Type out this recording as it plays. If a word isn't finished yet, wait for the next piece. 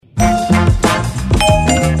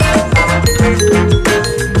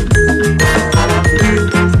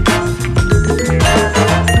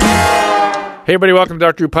Hey, everybody, welcome to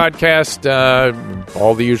Dr. Drew Podcast.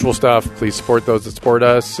 All the usual stuff. Please support those that support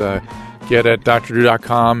us. Get at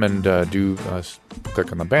drdrew.com and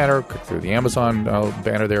click on the banner, click through the Amazon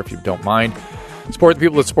banner there if you don't mind. Support the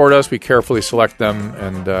people that support us. We carefully select them,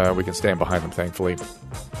 and we can stand behind them, thankfully.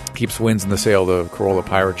 Keeps wins in the sale of the Corolla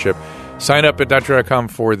Pirate ship. Sign up at drdrew.com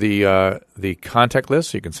for the contact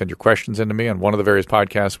list, so you can send your questions in to me on one of the various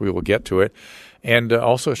podcasts. We will get to it. And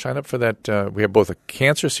also sign up for that. We have both a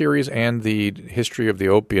cancer series and the history of the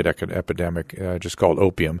opiate epidemic, just called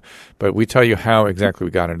Opium. But we tell you how exactly we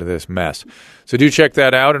got into this mess. So do check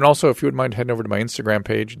that out. And also, if you wouldn't mind heading over to my Instagram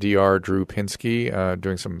page, Dr. Drew Pinsky,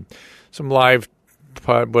 doing some live,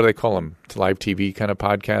 what do they call them? Live TV kind of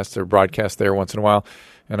podcasts or broadcasts there once in a while.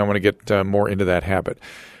 And I want to get more into that habit.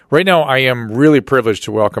 Right now, I am really privileged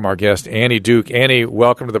to welcome our guest, Annie Duke. Annie,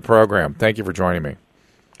 welcome to the program. Thank you for joining me.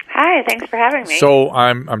 Hi, thanks for having me. So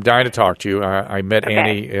I'm dying to talk to you. I met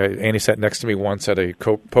Annie. Annie sat next to me once at a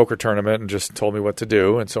poker tournament and just told me what to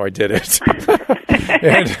do, and so I did it.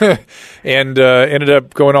 and ended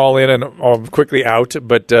up going all in and quickly out.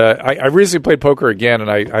 But I recently played poker again,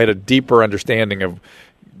 and I had a deeper understanding of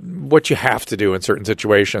what you have to do in certain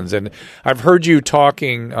situations. And I've heard you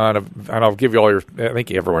talking on and I'll give you all your, I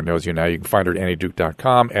think everyone knows you now. You can find her at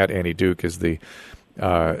AnnieDuke.com. At Annie Duke is the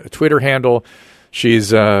Twitter handle.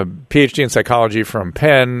 She's a PhD in psychology from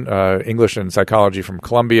Penn, English and psychology from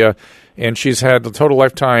Columbia, and she's had the total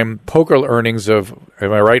lifetime poker earnings of,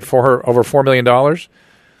 am I right, for her over $4 million?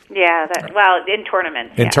 Yeah, in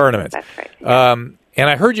tournaments. In tournaments. That's right. And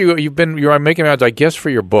I heard you're making ads, I guess, for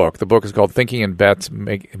your book. The book is called Thinking in Bets,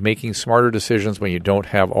 Making Smarter Decisions When You Don't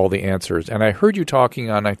Have All the Answers. And I heard you talking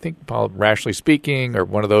on, I think, Rashly Speaking or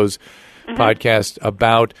one of those podcasts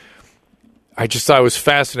about, I just thought I was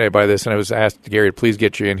fascinated by this, and I was asked, Gary, to please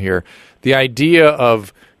get you in here, the idea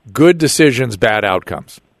of good decisions, bad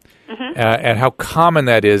outcomes, and how common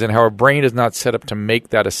that is, and how our brain is not set up to make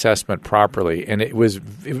that assessment properly. And it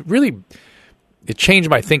changed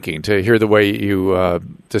my thinking to hear the way you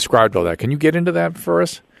described all that. Can you get into that for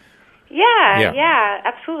us? Yeah,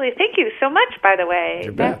 absolutely. Thank you so much, by the way.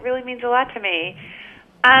 That really means a lot to me.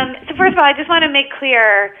 So first of all, I just want to make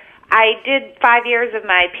clear, I did 5 years of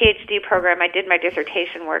my PhD program. I did my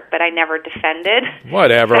dissertation work, but I never defended.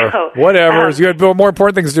 Whatever. You had more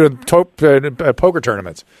important things to do in poker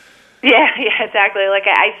tournaments. Yeah, exactly. Like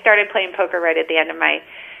I started playing poker right at the end of my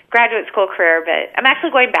graduate school career, but I'm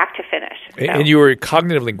actually going back to finish. So. And you were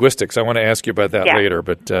cognitive linguistics. I want to ask you about that later,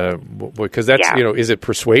 but because that's, is it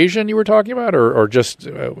persuasion you were talking about, or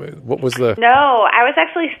just what was the... No, I was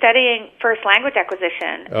actually studying first language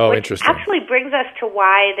acquisition. Oh, which interesting. Actually brings us to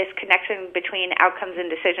why this connection between outcomes and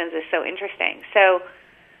decisions is so interesting. So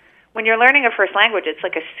when you're learning a first language, it's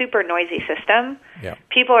like a super noisy system. Yeah.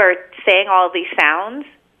 People are saying all of these sounds,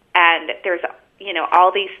 and there's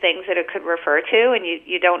all these things that it could refer to, and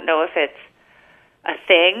you don't know if it's a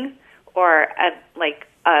thing or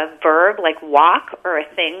a verb like walk, or a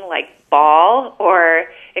thing like ball, or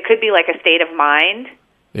it could be like a state of mind,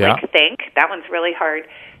 like think. That one's really hard.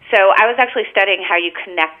 So I was actually studying how you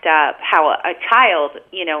connect up, how a child,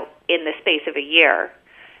 in the space of a year,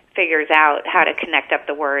 figures out how to connect up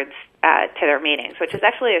the words to their meanings, which is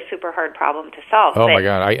actually a super hard problem to solve. Oh, my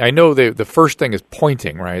God. I know the first thing is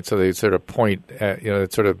pointing, right? So they sort of point at,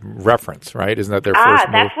 it's sort of reference, right? Isn't that their first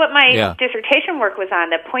move? That's what my dissertation work was on,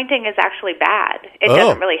 that pointing is actually bad. It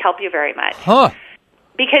doesn't really help you very much. Huh.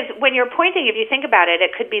 Because when you're pointing, if you think about it,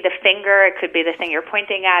 it could be the finger, it could be the thing you're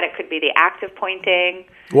pointing at, it could be the act of pointing.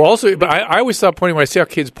 Well, also, but I always thought pointing, when I see how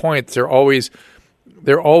kids point, they're always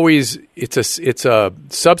it's a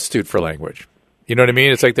substitute for language. You know what I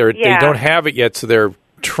mean? It's like they don't have it yet, so they're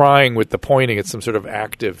trying with the pointing. It's some sort of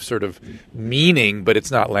active sort of meaning, but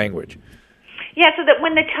it's not language. Yeah, so that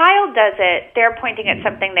when the child does it, they're pointing at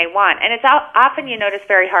something they want. And it's often, you notice,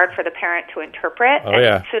 very hard for the parent to interpret. Oh,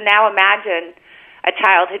 yeah. So now imagine a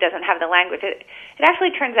child who doesn't have the language. It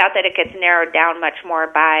actually turns out that it gets narrowed down much more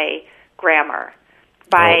by grammar.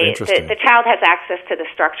 The child has access to the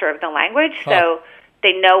structure of the language, so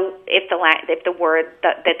they know if the word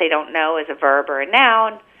that they don't know is a verb or a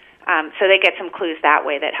noun. So they get some clues that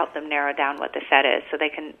way that help them narrow down what the set is, so they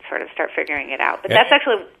can sort of start figuring it out. But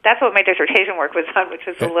that's what my dissertation work was on, which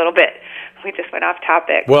was a little bit, we just went off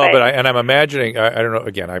topic. Well, and I'm imagining, I don't know.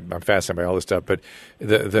 Again, I'm fascinated by all this stuff, but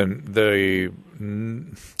the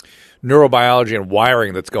neurobiology and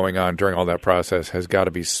wiring that's going on during all that process has got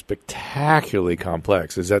to be spectacularly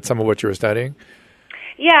complex. Is that some of what you were studying?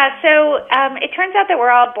 Yeah, so it turns out that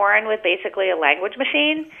we're all born with basically a language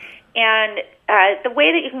machine, and the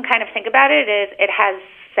way that you can kind of think about it is it has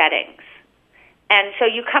settings. And so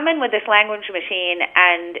you come in with this language machine,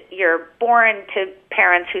 and you're born to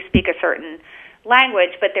parents who speak a certain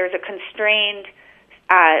language, but there's constraints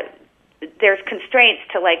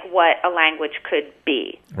to like what a language could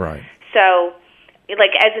be. Right. So,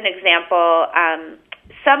 like as an example,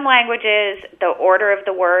 some languages, the order of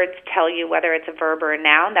the words tell you whether it's a verb or a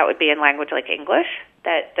noun. That would be in language like English,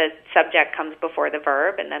 that the subject comes before the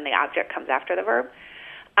verb and then the object comes after the verb.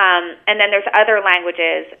 And then there's other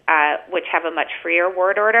languages which have a much freer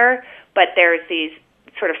word order, but there's these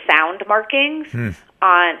sort of sound markings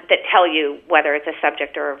that tell you whether it's a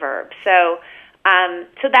subject or a verb. So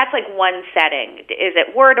that's like one setting. Is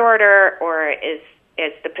it word order, or is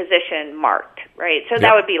the position marked, right? So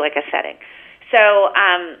that would be like a setting.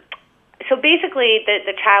 So basically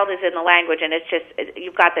the child is in the language, and it's just,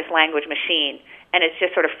 you've got this language machine, and it's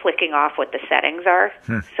just sort of flicking off what the settings are.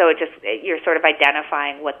 So you're sort of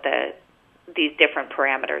identifying what these different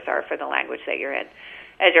parameters are for the language that you're in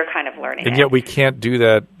as you're kind of learning and it. yet we can't do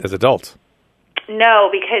that as adults.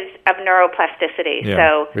 No, because of neuroplasticity. Yeah,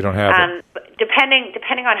 so we don't have it.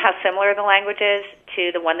 Depending on how similar the language is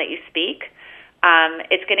to the one that you speak,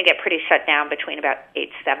 it's going to get pretty shut down between about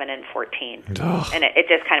age 7 and 14. And it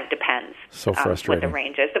just kind of depends So frustrating. what the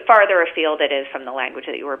range is. The farther afield it is from the language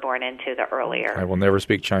that you were born into, the earlier. I will never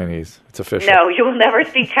speak Chinese. It's official. No, you will never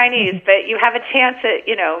speak Chinese, but you have a chance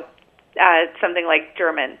at, something like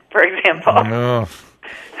German, for example. No.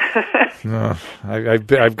 No,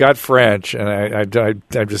 I've got French, and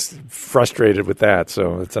I'm just frustrated with that,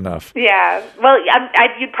 so it's enough. Yeah, well,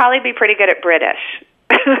 you'd probably be pretty good at British.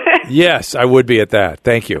 Yes, I would be at that.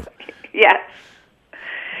 Thank you. Yes.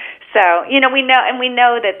 So, we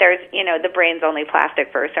know that there's, the brain's only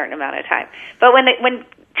plastic for a certain amount of time. But when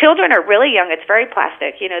children are really young, it's very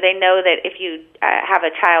plastic. They know that if you have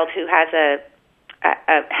a child who has a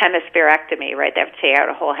hemispherectomy, right? They have to take out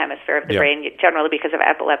a whole hemisphere of the brain, generally because of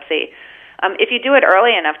epilepsy. If you do it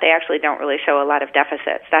early enough, they actually don't really show a lot of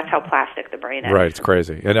deficits. That's how plastic the brain is. Right, it's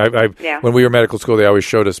crazy. And when we were in medical school, they always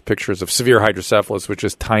showed us pictures of severe hydrocephalus, which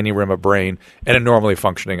is tiny rim of brain, and a normally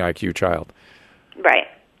functioning IQ child. Right,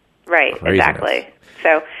 Craziness. exactly.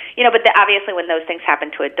 So, but obviously when those things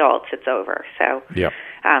happen to adults, it's over. So,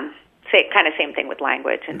 kind of same thing with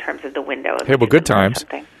language in terms of the window. Hey, well, good times.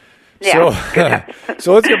 Yeah.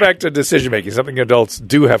 So let's get back to decision making, something adults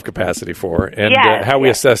do have capacity for, and how we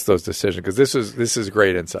assess those decisions, because this is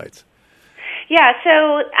great insights. Yeah.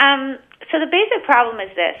 So the basic problem is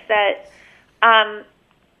this: that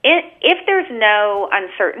if there's no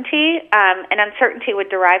uncertainty, and uncertainty would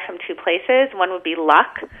derive from two places. One would be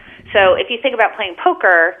luck. So if you think about playing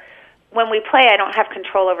poker, when we play, I don't have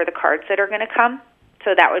control over the cards that are going to come.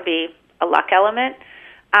 So that would be a luck element.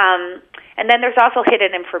 And then there's also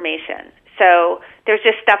hidden information. So there's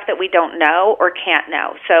just stuff that we don't know or can't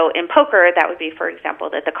know. So in poker, that would be, for example,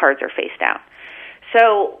 that the cards are face down.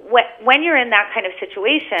 So when you're in that kind of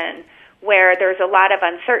situation where there's a lot of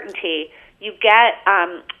uncertainty, you get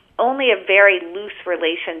only a very loose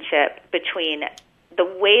relationship between the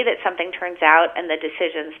way that something turns out and the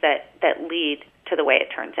decisions that lead to the way it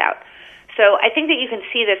turns out. So I think that you can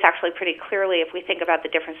see this actually pretty clearly if we think about the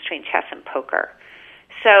difference between chess and poker.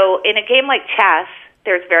 So in a game like chess,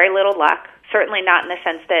 there's very little luck, certainly not in the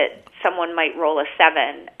sense that someone might roll a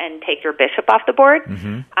 7 and take your bishop off the board.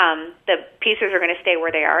 Mm-hmm. The pieces are going to stay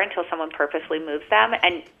where they are until someone purposely moves them,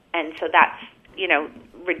 and so that's,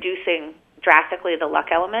 reducing drastically the luck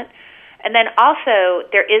element. And then also,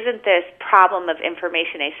 there isn't this problem of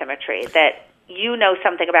information asymmetry, that you know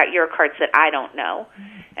something about your cards that I don't know,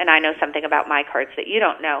 and I know something about my cards that you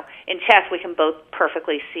don't know. In chess, we can both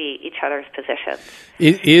perfectly see each other's positions.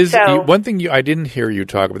 It is one thing I didn't hear you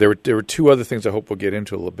talk about. There were two other things I hope we'll get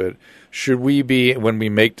into a little bit. Should we be, when we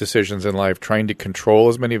make decisions in life, trying to control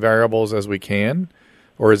as many variables as we can,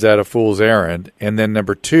 or is that a fool's errand? And then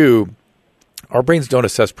number two, our brains don't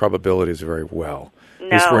assess probabilities very well. No.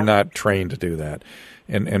 At least we're not trained to do that.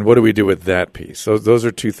 And what do we do with that piece? So those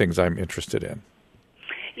are two things I'm interested in.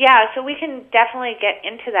 Yeah, so we can definitely get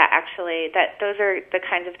into that, actually. Those are the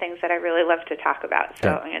kinds of things that I really love to talk about, so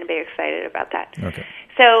I'm going to be excited about that. Okay.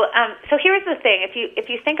 So here's the thing. If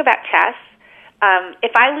you think about chess,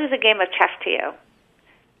 if I lose a game of chess to you,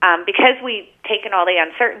 because we've taken all the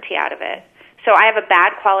uncertainty out of it, so I have a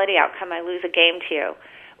bad quality outcome, I lose a game to you,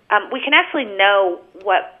 we can actually know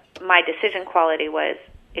what my decision quality was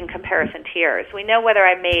in comparison to yours. We know whether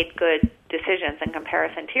I made good decisions in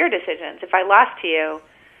comparison to your decisions. If I lost to you,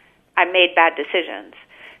 I made bad decisions.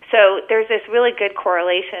 So there's this really good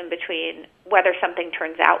correlation between whether something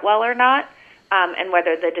turns out well or not, and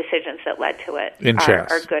whether the decisions that led to it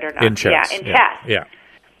are good or not. In chess. Yeah, in chess. Yeah.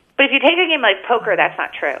 But if you take a game like poker, that's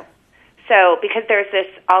not true. So because there's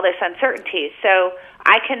all this uncertainty, so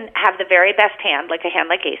I can have the very best hand, like a hand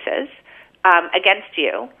like aces, against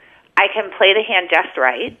you. I can play the hand just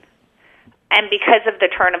right, and because of the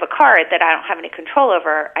turn of a card that I don't have any control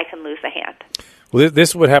over, I can lose the hand. Well, this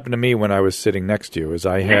is what happened to me when I was sitting next to you. Is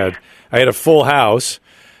I had a full house,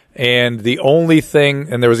 and the only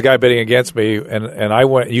thing, and there was a guy betting against me, and I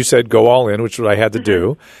went. You said go all in, which is what I had to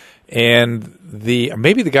do, and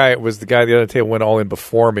maybe the guy was the guy at the other table went all in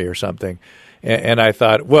before me or something, and I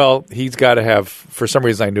thought, well, he's got to have. For some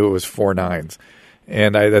reason, I knew it was 4 9s.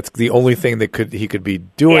 And that's the only thing that he could be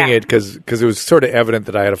doing it because it was sort of evident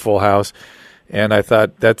that I had a full house. And I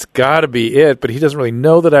thought, that's got to be it. But he doesn't really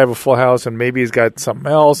know that I have a full house, and maybe he's got something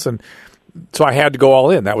else. And so I had to go all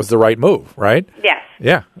in. That was the right move, right? Yes.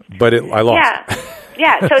 Yeah, but I lost.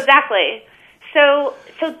 Yeah, so exactly. So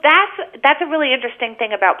that's a really interesting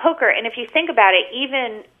thing about poker. And if you think about it,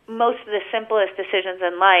 even most of the simplest decisions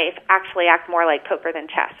in life actually act more like poker than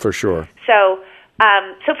chess. For sure. So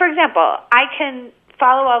for example, I can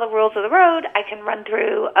follow all the rules of the road. I can run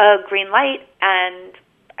through a green light, and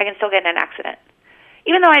I can still get in an accident,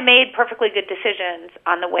 even though I made perfectly good decisions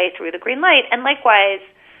on the way through the green light. And likewise,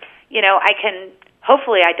 I can,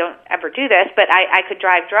 hopefully I don't ever do this, but I could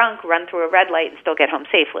drive drunk, run through a red light, and still get home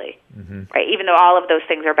safely, right? Even though all of those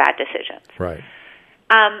things are bad decisions. Right.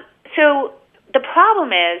 So the problem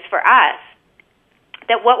is for us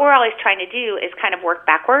that what we're always trying to do is kind of work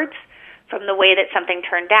backwards from the way that something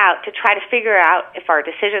turned out to try to figure out if our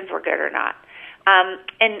decisions were good or not.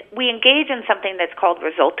 And we engage in something that's called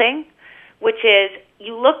resulting, which is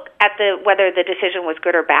you look at whether the decision was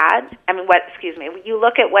good or bad. You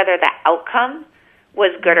look at whether the outcome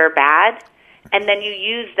was good or bad, and then you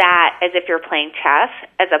use that as if you're playing chess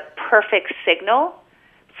as a perfect signal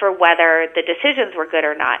for whether the decisions were good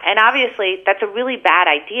or not. And obviously, that's a really bad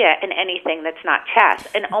idea in anything that's not chess,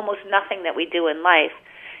 and almost nothing that we do in life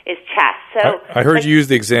is chess. So I heard you use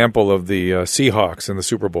the example of the Seahawks in the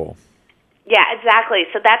Super Bowl. Yeah, exactly.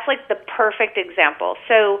 So that's like the perfect example.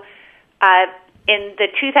 So in the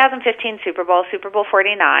 2015 Super Bowl, Super Bowl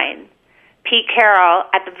 49, Pete Carroll,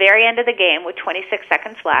 at the very end of the game with 26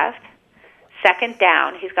 seconds left, second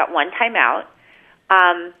down, he's got one timeout.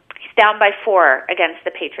 He's down by 4 against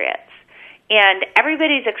the Patriots. And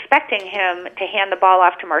everybody's expecting him to hand the ball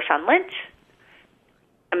off to Marshawn Lynch.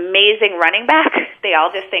 Amazing running back. They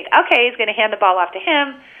all just think, okay, he's going to hand the ball off to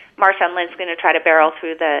him. Marshawn Lynch's going to try to barrel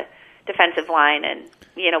through the defensive line, and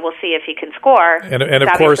we'll see if he can score. And of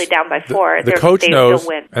course, down by 4. The coach knows,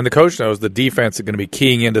 and the coach knows the defense is going to be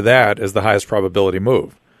keying into that as the highest probability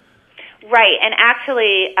move. Right, and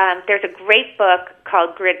actually, there's a great book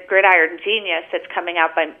called Gridiron Genius that's coming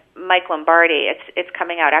out by Mike Lombardi. It's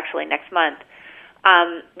coming out actually next month,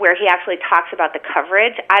 where he actually talks about the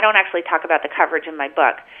coverage. I don't actually talk about the coverage in my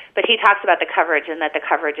book, but he talks about the coverage and that the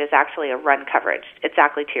coverage is actually a run coverage,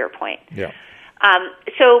 exactly to your point. Yeah.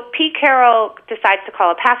 So Pete Carroll decides to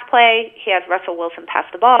call a pass play. He has Russell Wilson pass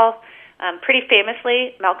the ball. Pretty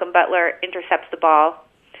famously, Malcolm Butler intercepts the ball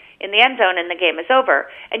in the end zone, and the game is over.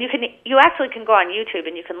 And you actually can go on YouTube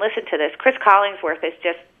and you can listen to this. Chris Collingsworth is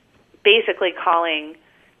just basically calling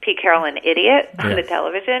Pete Carroll an idiot on the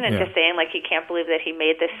television and just saying, like, he can't believe that he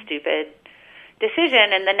made this stupid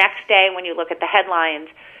decision. And the next day, when you look at the headlines,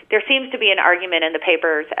 there seems to be an argument in the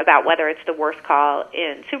papers about whether it's the worst call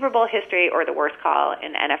in Super Bowl history or the worst call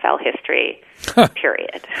in NFL history,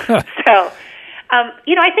 period. So,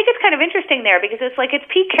 I think it's kind of interesting there because it's like, it's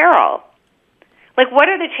Pete Carroll. Like, what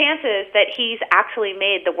are the chances that he's actually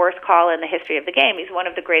made the worst call in the history of the game? He's one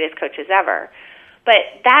of the greatest coaches ever. But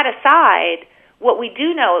that aside, what we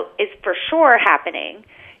do know is for sure happening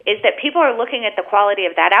is that people are looking at the quality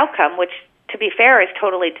of that outcome, which, to be fair, is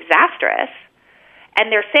totally disastrous.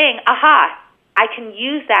 And they're saying, aha, I can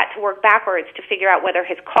use that to work backwards to figure out whether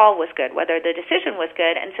his call was good, whether the decision was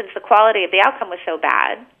good. And since the quality of the outcome was so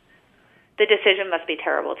bad, the decision must be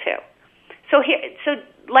terrible too. So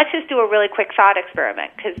let's just do a really quick thought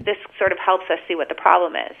experiment because this sort of helps us see what the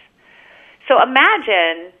problem is. So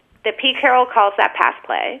imagine that Pete Carroll calls that pass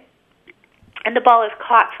play and the ball is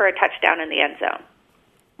caught for a touchdown in the end zone.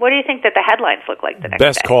 What do you think that the headlines look like the next day?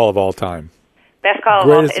 Best call of all time. Best call of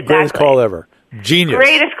all time. Exactly. Greatest call ever. Genius.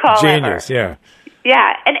 Greatest call Genius, ever. yeah.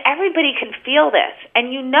 Yeah, and everybody can feel this.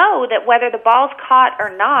 And you know that whether the ball's caught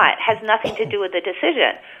or not has nothing to do with the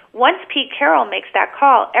decision. Once Pete Carroll makes that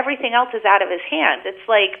call, everything else is out of his hands. It's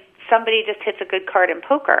like somebody just hits a good card in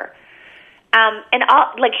poker.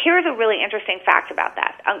 Here's a really interesting fact about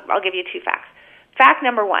that. I'll give you 2 facts. Fact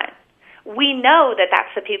number 1, we know that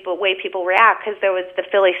that's the way people react because there was the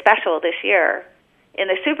Philly special this year in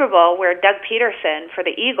the Super Bowl where Doug Peterson for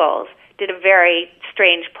the Eagles did a very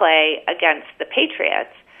strange play against the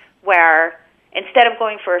Patriots where instead of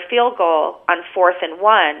going for a field goal on 4th and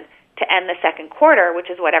 1 to end the second quarter, which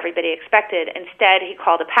is what everybody expected, instead he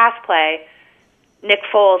called a pass play. Nick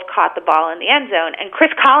Foles caught the ball in the end zone, and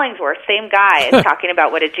Chris Collinsworth, same guy, is talking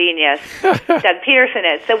about what a genius Doug Peterson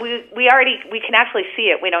is. So we can actually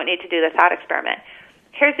see it. We don't need to do the thought experiment.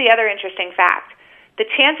 Here's the other interesting fact. The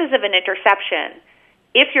chances of an interception,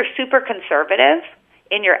 if you're super conservative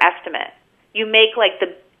in your estimate, you make like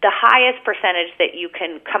the highest percentage that you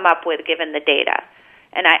can come up with given the data.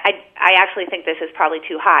 And I actually think this is probably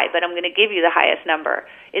too high, but I'm going to give you the highest number,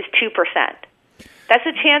 is 2%. That's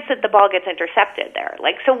a chance that the ball gets intercepted there.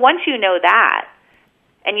 Like, so once you know that,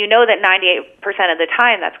 and you know that 98% of the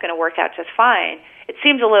time that's going to work out just fine, it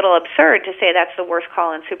seems a little absurd to say that's the worst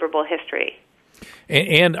call in Super Bowl history.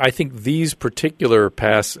 And I think these particular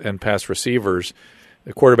pass receivers,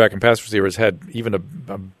 the quarterback and pass receivers, had even a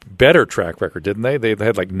better track record, didn't they? They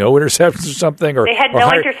had like no interceptions or something. They had no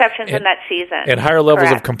interceptions in that season. And higher levels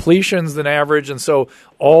of completions than average. And so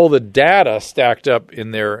all the data stacked up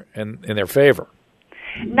in their favor.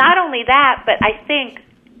 Not only that, but I think,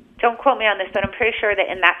 don't quote me on this, but I'm pretty sure that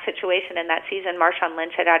in that situation, in that season, Marshawn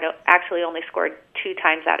Lynch had actually only scored 2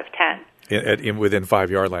 times out of 10. Within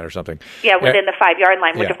 5-yard line or something. Yeah, within the 5-yard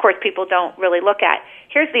line, which of course people don't really look at.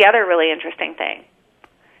 Here's the other really interesting thing,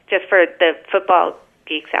 just for the football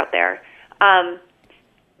geeks out there.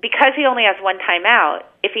 Because he only has 1 timeout,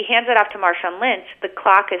 if he hands it off to Marshawn Lynch, the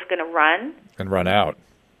clock is going to run. And run out.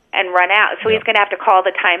 So he's going to have to call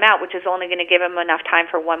the timeout, which is only going to give him enough time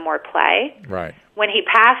for one more play. Right. When he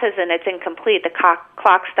passes and it's incomplete, the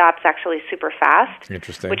clock stops actually super fast.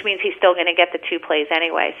 Interesting. Which means he's still going to get the 2 plays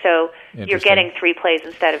anyway. So you're getting 3 plays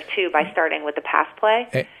instead of 2 by starting with the pass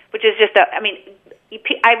play, which is just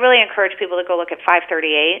I really encourage people to go look at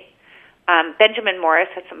 538. Benjamin Morris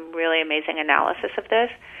had some really amazing analysis of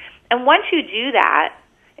this. And once you do that,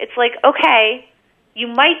 it's like, okay, you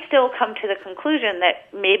might still come to the conclusion that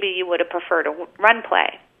maybe you would have preferred a run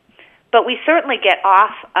play. But we certainly get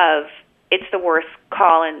off of it's the worst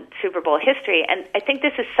call in Super Bowl history. And I think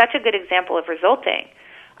this is such a good example of resulting,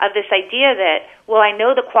 of this idea that, well, I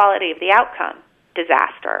know the quality of the outcome,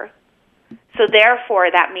 disaster. So therefore,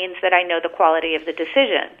 that means that I know the quality of the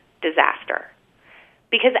decision, disaster.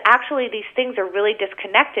 Because actually these things are really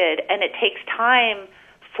disconnected, and it takes time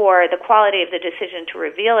for the quality of the decision to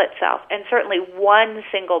reveal itself. And certainly one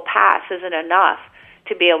single pass isn't enough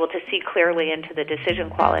to be able to see clearly into the decision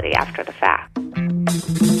quality after the fact.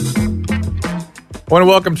 I want to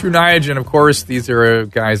welcome True Niagen. Of course, these are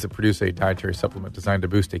guys that produce a dietary supplement designed to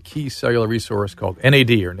boost a key cellular resource called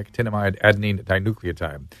NAD, or nicotinamide adenine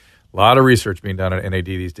dinucleotide. A lot of research being done on NAD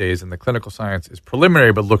these days, and the clinical science is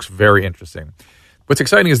preliminary but looks very interesting. What's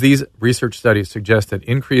exciting is these research studies suggest that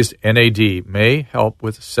increased NAD may help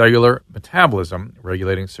with cellular metabolism,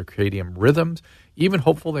 regulating circadian rhythms, even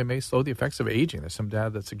hopeful they may slow the effects of aging. There's some data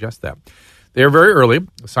that suggests that. They are very early.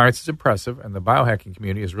 The science is impressive, and the biohacking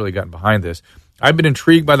community has really gotten behind this. I've been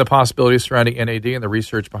intrigued by the possibilities surrounding NAD and the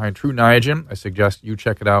research behind True Niagen. I suggest you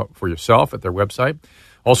check it out for yourself at their website.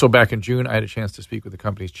 Also, back in June, I had a chance to speak with the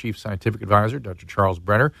company's chief scientific advisor, Dr. Charles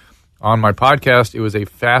Brenner, on my podcast. It was a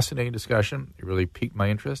fascinating discussion. It really piqued my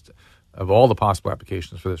interest of all the possible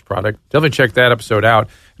applications for this product. Definitely check that episode out.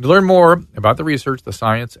 And to learn more about the research, the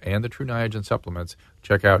science, and the True Niagen supplements,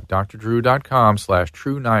 check out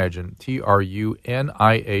drdrew.com/True Niagen, TRUNIAGEN,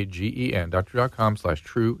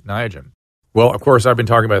 drdrew.com/True Niagen. Well, of course, I've been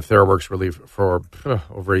talking about TheraWorks Relief for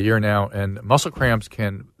over a year now, and muscle cramps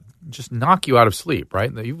can just knock you out of sleep,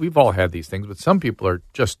 right? We've all had these things, but some people are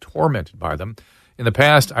just tormented by them. In the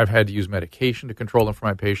past, I've had to use medication to control them for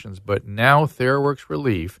my patients, but now TheraWorks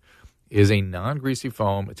Relief is a non-greasy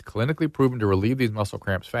foam. It's clinically proven to relieve these muscle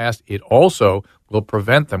cramps fast. It also will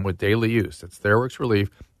prevent them with daily use. It's TheraWorks Relief,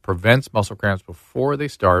 prevents muscle cramps before they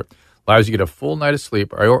start, allows you to get a full night of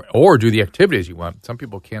sleep or do the activities you want. Some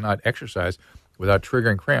people cannot exercise without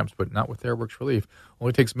triggering cramps, but not with TheraWorks Relief.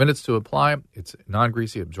 Only takes minutes to apply. It's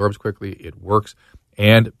non-greasy, absorbs quickly, it works,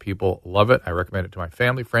 and people love it. I recommend it to my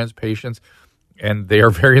family, friends, patients, and they are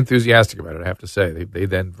very enthusiastic about it, I have to say. They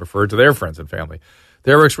then refer to their friends and family.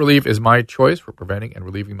 TheraWorks Relief is my choice for preventing and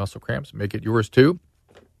relieving muscle cramps. Make it yours, too.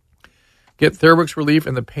 Get TheraWorks Relief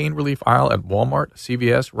in the pain relief aisle at Walmart,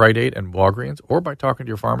 CVS, Rite Aid, and Walgreens, or by talking to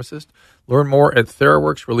your pharmacist. Learn more at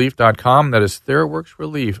TheraWorksRelief.com. That is TheraWorks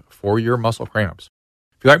Relief for your muscle cramps.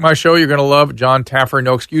 If you like my show, you're going to love John Taffer,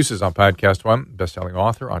 No Excuses, on Podcast One. Best-selling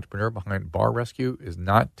author, entrepreneur behind Bar Rescue, is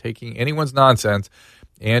not taking anyone's nonsense.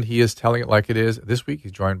 and he is telling it like it is. This week,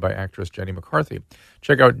 he's joined by actress Jenny McCarthy.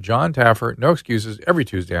 Check out John Taffer, No Excuses, every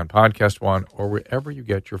Tuesday on Podcast One or wherever you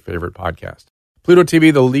get your favorite podcast. Pluto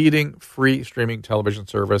TV, the leading free streaming television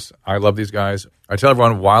service. I love these guys. I tell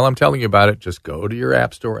everyone, while I'm telling you about it, just go to your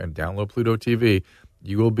app store and download Pluto TV.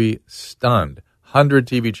 You will be stunned. 100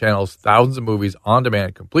 TV channels, thousands of movies on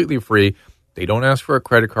demand, completely free. They don't ask for a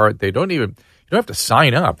credit card. You don't have to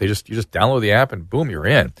sign up. You just download the app and boom, you're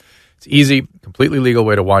in. It's easy, completely legal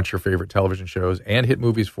way to watch your favorite television shows and hit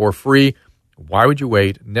movies for free. Why would you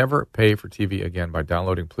wait? Never pay for TV again by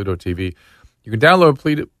downloading Pluto TV. You can download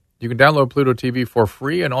Pluto TV for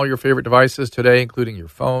free on all your favorite devices today, including your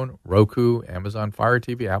phone, Roku, Amazon Fire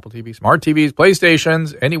TV, Apple TV, smart TVs,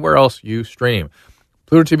 PlayStations, anywhere else you stream.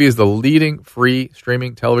 Pluto TV is the leading free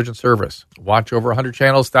streaming television service. Watch over 100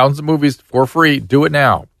 channels, thousands of movies for free. Do it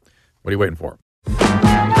now. What are you waiting for?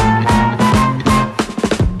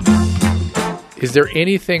 Is there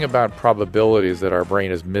anything about probabilities that our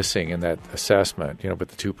brain is missing in that assessment? With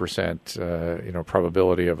the 2%,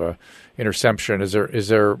 probability of a interception. Are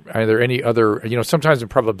there any other? Sometimes in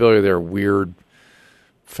probability there are weird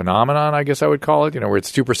phenomenon, I guess I would call it. Where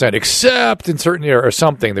it's 2%, except in certain or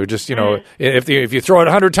something. They would just, if you throw it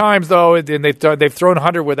 100 times though, and they've thrown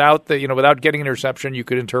 100 without without getting an interception, you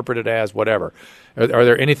could interpret it as whatever. Are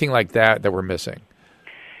there anything like that we're missing?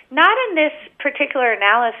 Not in this particular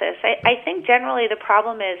analysis. I think generally the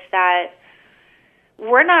problem is that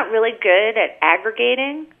we're not really good at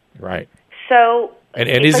aggregating. Right. So and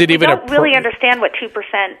is it even we don't really understand what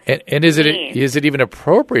 2% and is it even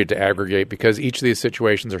appropriate to aggregate because each of these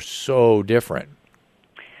situations are so different?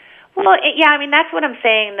 Well, that's what I'm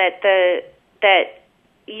saying,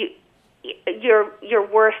 your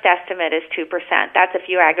worst estimate is 2%. That's if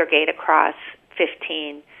you aggregate across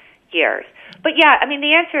 15 years. But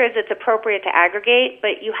the answer is it's appropriate to aggregate,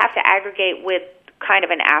 but you have to aggregate with kind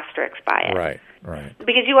of an asterisk by it. Right.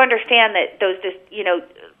 Because you understand that those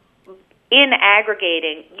in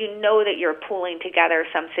aggregating, that you're pooling together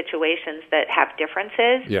some situations that have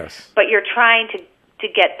differences. Yes. But you're trying to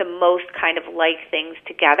get the most kind of like things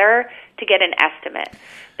together to get an estimate.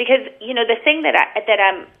 Because, the thing that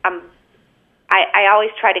I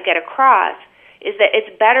always try to get across is that it's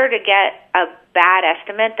better to get a bad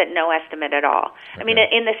estimate than no estimate at all. Okay. I mean,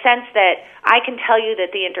 in the sense that I can tell you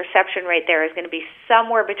that the interception rate there is going to be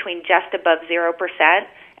somewhere between just above 0%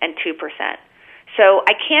 and 2%. So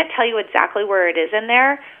I can't tell you exactly where it is in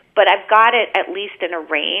there, but I've got it at least in a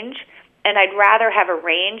range, and I'd rather have a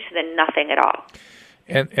range than nothing at all.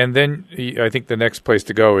 And then I think the next place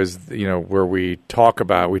to go is, where we tell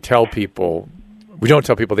people, we don't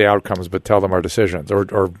tell people the outcomes, but tell them our decisions,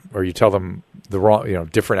 or you tell them the wrong,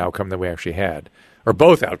 different outcome than we actually had, or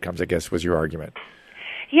both outcomes, I guess, was your argument.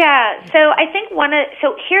 Yeah. So I think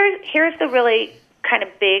here's the really kind of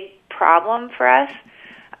big problem for us,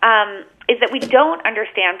 is that we don't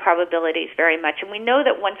understand probabilities very much, and we know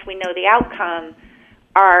that once we know the outcome,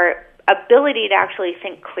 our ability to actually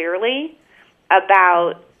think clearly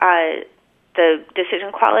about the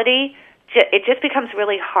decision quality, it just becomes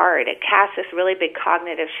really hard. It casts this really big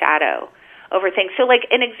cognitive shadow over things. So, like,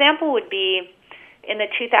 an example would be in the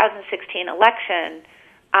 2016 election,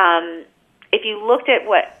 if you looked at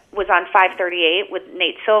what was on 538 with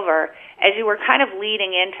Nate Silver, as you were kind of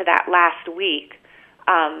leading into that last week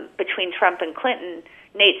between Trump and Clinton,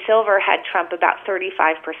 Nate Silver had Trump about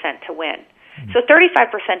 35% to win. So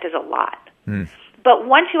 35% is a lot. But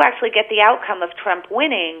once you actually get the outcome of Trump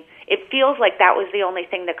winning, it feels like that was the only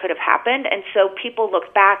thing that could have happened. And so people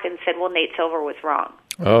looked back and said, well, Nate Silver was wrong.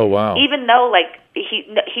 Oh, wow. Even though, he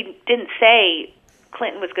didn't say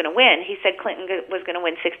Clinton was going to win. He said Clinton was going to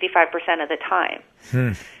win 65% of the time.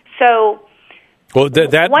 So... Well,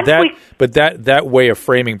 that way of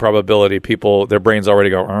framing probability, people, their brains already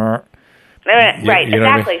go, right,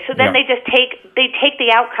 exactly. I mean? So then they take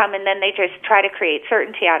the outcome and then they just try to create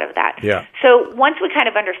certainty out of that. Yeah. So once we kind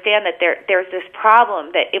of understand that there's this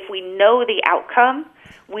problem that if we know the outcome,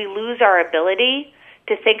 we lose our ability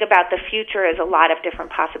to think about the future as a lot of different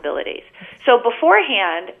possibilities. So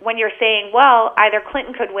beforehand, when you're saying, well, either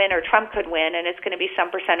Clinton could win or Trump could win, and it's going to be some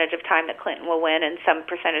percentage of time that Clinton will win and some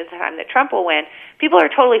percentage of the time that Trump will win, people are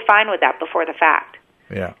totally fine with that before the fact.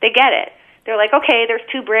 Yeah. They get it. They're like, okay, there's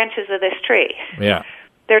two branches of this tree. Yeah.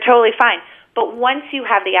 They're totally fine. But once you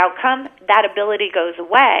have the outcome, that ability goes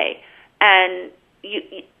away, and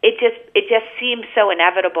it just seems so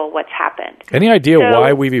inevitable what's happened. Any idea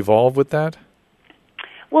why we've evolved with that?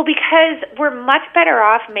 Well, because we're much better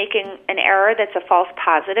off making an error that's a false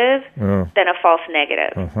positive than a false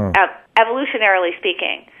negative, evolutionarily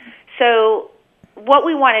speaking. So what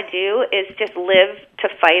we want to do is just live to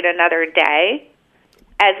fight another day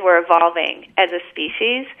as we're evolving as a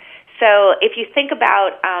species. So if you think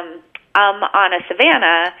about on a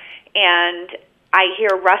savanna and I hear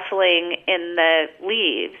rustling in the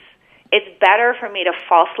leaves, it's better for me to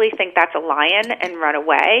falsely think that's a lion and run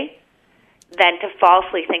away than to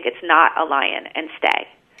falsely think it's not a lion and stay.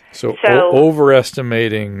 So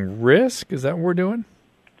overestimating risk, is that what we're doing?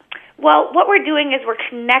 Well, what we're doing is we're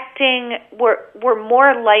connecting, we're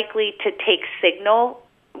more likely to take signal,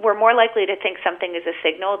 we're more likely to think something is a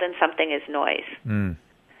signal than something is noise.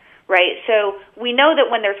 Right? So we know that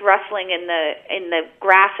when there's rustling in the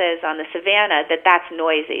grasses on the savanna, that's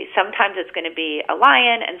noisy. Sometimes it's going to be a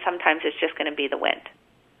lion, and sometimes it's just going to be the wind.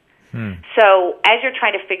 So as you're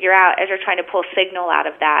trying to figure out, as you're trying to pull signal out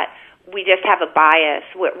of that, we just have a bias.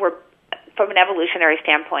 We're from an evolutionary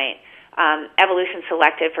standpoint, evolution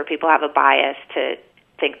selected for people who have a bias to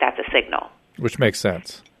think that's a signal. Which makes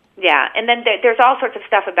sense. Yeah, and then there's all sorts of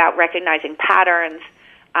stuff about recognizing patterns,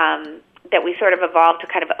 that we sort of evolved to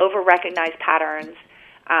kind of over-recognize patterns.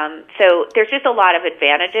 So there's just a lot of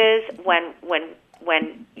advantages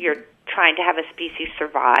when you're trying to have a species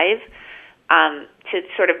survive, to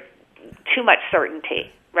sort of too much certainty,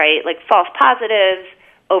 right? Like false positives,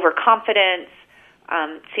 overconfidence,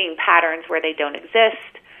 seeing patterns where they don't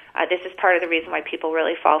exist. This is part of the reason why people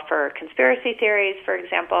really fall for conspiracy theories, for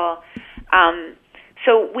example.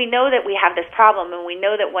 So we know that we have this problem, and we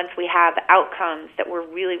know that once we have outcomes that we're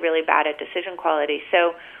really, really bad at decision quality.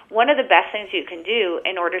 So one of the best things you can do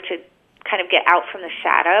in order to kind of get out from the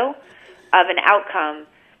shadow of an outcome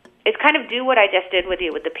is kind of do what I just did with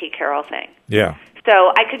you with the Pete Carroll thing. Yeah.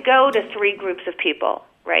 So I could go to three groups of people,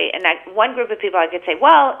 right? And one group of people I could say,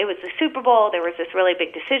 well, it was the Super Bowl. There was this really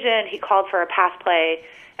big decision. He called for a pass play,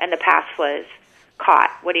 and the pass was caught.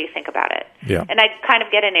 What do you think about it? Yeah. And I'd kind of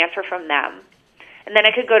get an answer from them. And then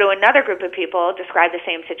I could go to another group of people, describe the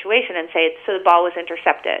same situation, and say, so the ball was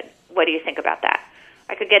intercepted. What do you think about that?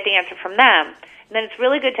 I could get the answer from them. And then it's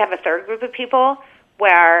really good to have a third group of people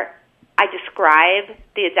where I describe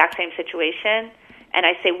the exact same situation, and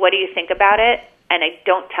I say, what do you think about it? And I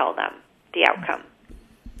don't tell them the outcome.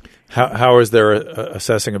 How is their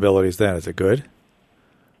assessing abilities then? Is it good?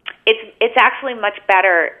 It's actually much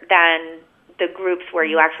better than the groups where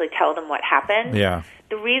you actually tell them what happened. Yeah.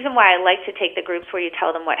 The reason why I like to take the groups where you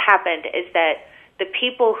tell them what happened is that the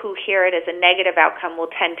people who hear it as a negative outcome will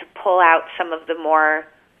tend to pull out some of the more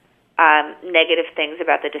negative things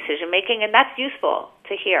about the decision making, and that's useful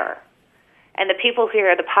to hear. And the people who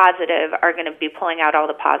hear the positive are going to be pulling out all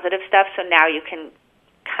the positive stuff, so now you can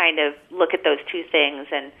kind of look at those two things,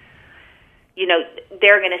 and you know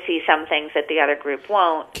they're going to see some things that the other group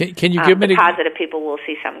won't. Can you give me the positive people will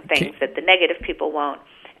see some things that the negative people won't.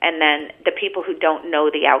 And then the people who don't know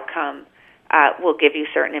the outcome will give you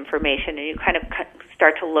certain information, and you kind of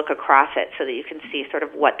start to look across it so that you can see sort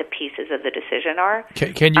of what the pieces of the decision are.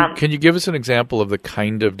 Can you give us an example of the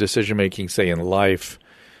kind of decision making, say in life,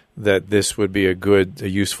 that this would be a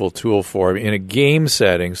useful tool for? I mean, in a game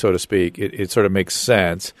setting, so to speak, it sort of makes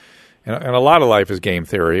sense, and a lot of life is game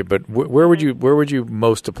theory. But where would you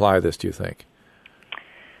most apply this? Do you think?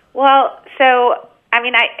 Well, so. I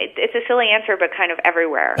mean, it's a silly answer, but kind of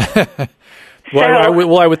everywhere.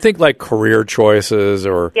 I would think like career choices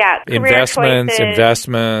or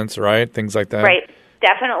investments, right? Things like that. Right.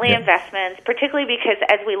 Definitely investments, particularly because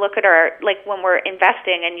as we look at when we're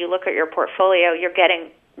investing and you look at your portfolio, you're getting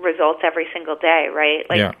results every single day, right?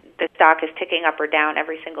 The stock is ticking up or down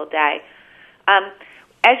every single day.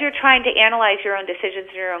 As you're trying to analyze your own decisions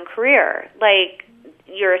in your own career, like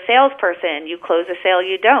you're a salesperson, you close a sale,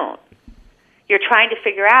 you don't. You're trying to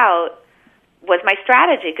figure out, was my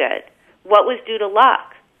strategy good? What was due to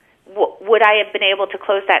luck? Would I have been able to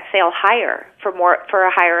close that sale higher for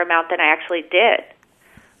a higher amount than I actually did?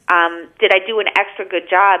 Did I do an extra good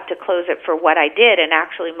job to close it for what I did? And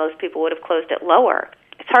actually, most people would have closed it lower.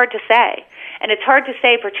 It's hard to say, and it's hard to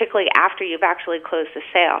say particularly after you've actually closed the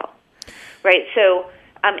sale, right? So.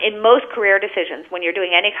 In most career decisions, when you're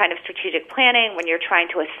doing any kind of strategic planning, when you're trying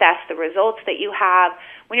to assess the results that you have,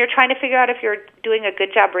 when you're trying to figure out if you're doing a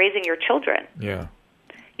good job raising your children,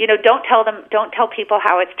 don't tell people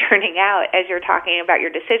how it's turning out as you're talking about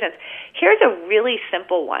your decisions. Here's a really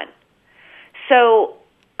simple one. So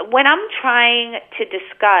when I'm trying to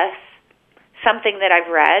discuss something that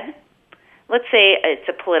I've read, let's say it's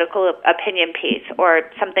a political opinion piece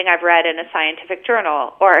or something I've read in a scientific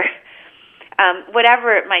journal or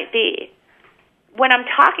whatever it might be. When I'm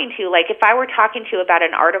talking to you, like if I were talking to you about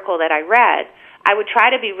an article that I read, I would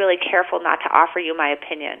try to be really careful not to offer you my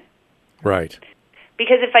opinion. Right.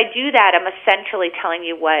 Because if I do that, I'm essentially telling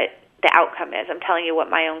you what the outcome is. I'm telling you what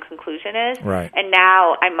my own conclusion is. Right. And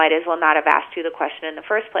now I might as well not have asked you the question in the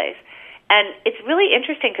first place. And it's really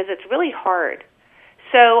interesting because it's really hard.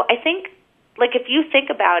 So I think, like, if you think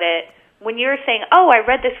about it, when you're saying, oh, I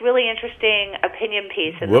read this really interesting opinion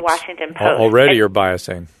piece in the Washington Post. Already you're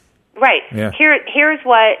biasing. Right. Yeah. Here's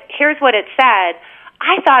what it said.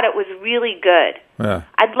 I thought it was really good. Yeah.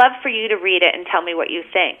 I'd love for you to read it and tell me what you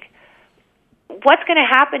think. What's going to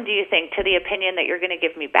happen, do you think, to the opinion that you're going to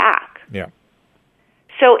give me back? Yeah.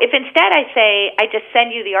 So if instead I just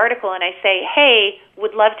send you the article and I say, hey,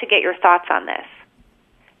 would love to get your thoughts on this.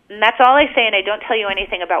 And that's all I say, and I don't tell you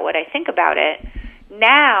anything about what I think about it.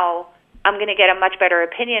 Now I'm going to get a much better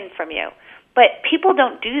opinion from you. But people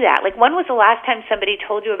don't do that. Like, when was the last time somebody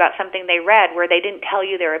told you about something they read where they didn't tell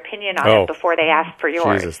you their opinion on it before they asked for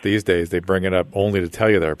yours? Jesus, these days they bring it up only to tell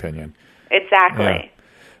you their opinion. Exactly. Yeah.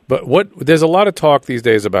 But there's a lot of talk these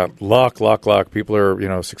days about luck. People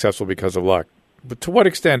are, successful because of luck. But to what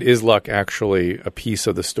extent is luck actually a piece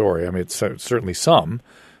of the story? I mean, it's certainly some.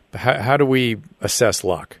 But how do we assess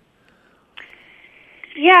luck?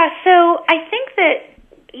 Yeah, so I think that,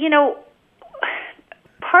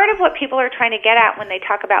 part of what people are trying to get at when they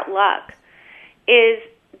talk about luck is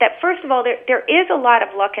that, first of all, there is a lot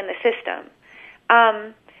of luck in the system.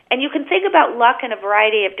 And you can think about luck in a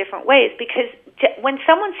variety of different ways, because when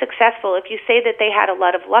someone's successful, if you say that they had a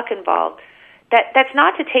lot of luck involved, that's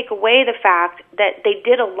not to take away the fact that they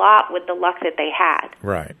did a lot with the luck that they had.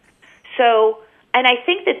 Right. So, and I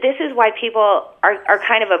think that this is why people are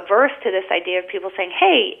kind of averse to this idea of people saying,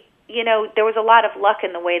 hey, there was a lot of luck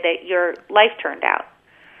in the way that your life turned out.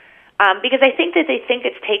 Because I think that they think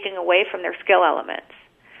it's taking away from their skill elements.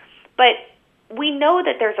 But we know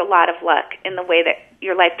that there's a lot of luck in the way that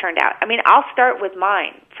your life turned out. I mean, I'll start with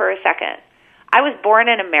mine for a second. I was born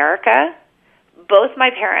in America. Both my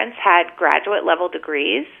parents had graduate-level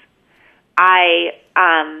degrees. I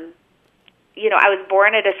was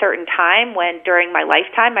born at a certain time when, during my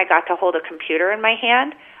lifetime, I got to hold a computer in my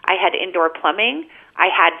hand. I had indoor plumbing. I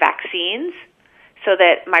had vaccines, so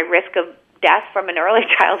that my risk of death from an early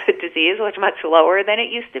childhood disease was much lower than it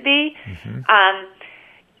used to be. Mm-hmm.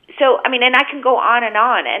 And I can go on.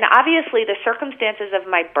 And obviously the circumstances of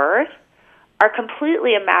my birth are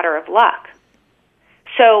completely a matter of luck.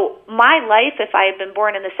 So my life, if I had been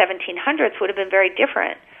born in the 1700s, would have been very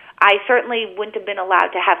different. I certainly wouldn't have been allowed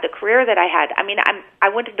to have the career that I had. I mean, I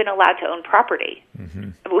wouldn't have been allowed to own property.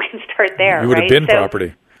 Mm-hmm. We can start there. You would right? have been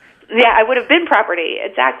property. Yeah, I would have been property,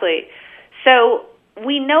 exactly. So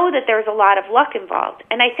we know that there's a lot of luck involved.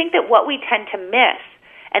 And I think that what we tend to miss,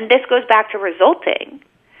 and this goes back to resulting,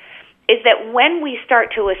 is that when we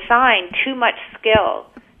start to assign too much skill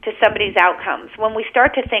to somebody's outcomes, when we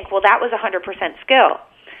start to think, well, that was 100% skill,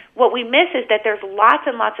 what we miss is that there's lots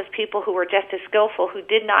and lots of people who were just as skillful who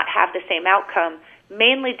did not have the same outcome,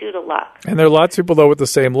 mainly due to luck. And there are lots of people, though, with the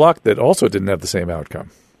same luck that also didn't have the same outcome.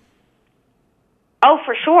 Oh,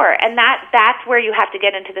 for sure. And that's where you have to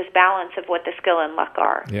get into this balance of what the skill and luck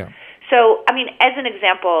are. Yeah. So, I mean, as an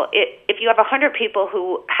example, if you have 100 people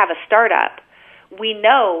who have a startup, we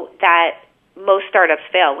know that most startups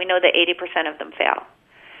fail. We know that 80% of them fail.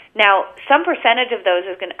 Now, some percentage of those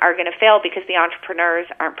are going to fail because the entrepreneurs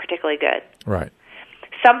aren't particularly good. Right.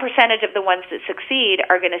 Some percentage of the ones that succeed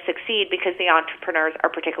are going to succeed because the entrepreneurs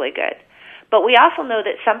are particularly good. But we also know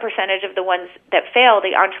that some percentage of the ones that fail,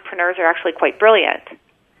 the entrepreneurs are actually quite brilliant.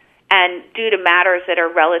 And due to matters that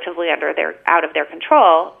are relatively out of their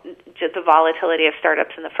control, just the volatility of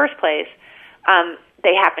startups in the first place,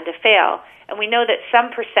 they happen to fail. And we know that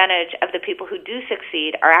some percentage of the people who do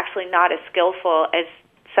succeed are actually not as skillful as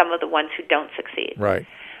some of the ones who don't succeed. Right.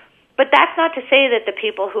 But that's not to say that the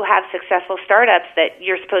people who have successful startups, that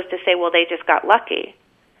you're supposed to say, well, they just got lucky.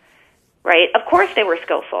 Right? Of course they were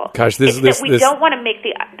skillful. Gosh, we don't want to make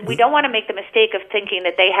the mistake of thinking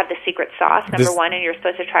that they have the secret sauce, number one, and you're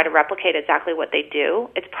supposed to try to replicate exactly what they do.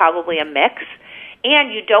 It's probably a mix.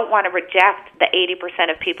 And you don't want to reject the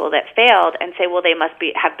 80% of people that failed and say, well, they must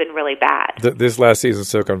have been really bad. This last season,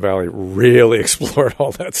 Silicon Valley really explored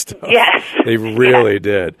all that stuff. Yes. They really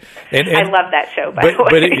did. And I love that show, by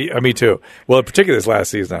the way. Me too. Well, particularly this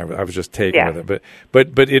last season, I was just taken with it.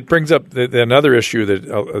 But it brings up another issue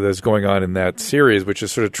that's going on in that series, which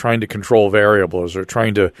is sort of trying to control variables or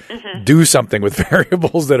trying to do something with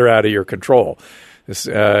variables that are out of your control.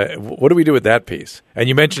 What do we do with that piece? And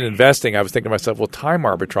you mentioned investing. I was thinking to myself, well, time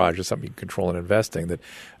arbitrage is something you can control in investing.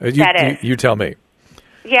 You tell me.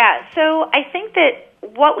 Yeah, so I think that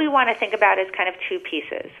what we want to think about is kind of two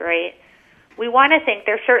pieces, right? We want to think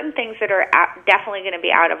there's certain things that are definitely going to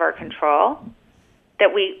be out of our control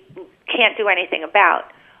that we can't do anything about.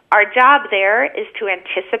 our job there is to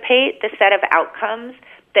anticipate the set of outcomes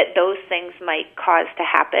that those things might cause to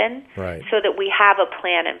happen, right, so that we have a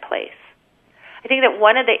plan in place. I think that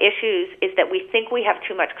one of the issues is that we think we have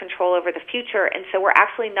too much control over the future, and so we're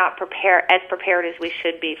actually not prepared as we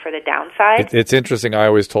should be for the downside. It's interesting. I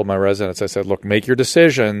always told my residents, I said, look, make your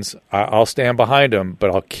decisions. I'll stand behind them, but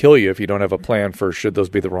I'll kill you if you don't have a plan for should those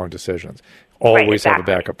be the wrong decisions. Always have a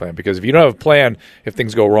backup plan, because if you don't have a plan, if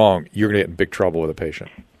things go wrong, you're going to get in big trouble with a patient.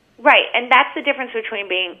 Right, and that's the difference between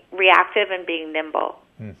being reactive and being nimble.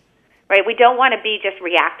 Right, we don't want to be just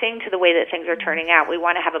reacting to the way that things are turning out. We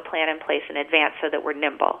want to have a plan in place in advance so that we're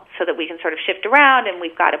nimble, so that we can sort of shift around and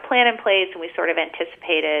we've got a plan in place and we've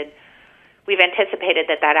anticipated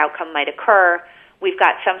that outcome might occur. We've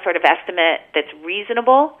got some sort of estimate that's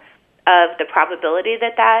reasonable of the probability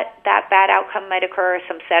that bad outcome might occur,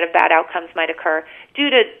 some set of bad outcomes might occur due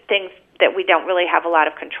to things that we don't really have a lot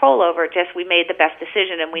of control over. Just we made the best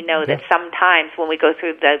decision, and we know that sometimes when we go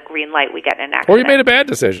through the green light, we get in an accident. Or you made a bad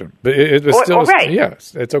decision, but it was still right.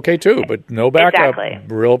 Yes, it's okay too. But no backup,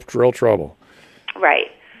 real trouble.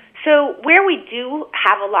 Right. So where we do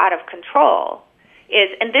have a lot of control is,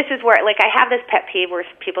 and this is where, like, I have this pet peeve where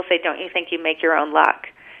people say, "Don't you think you make your own luck?"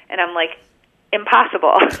 And I'm like,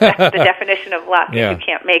 impossible. That's the definition of luck. Yeah. You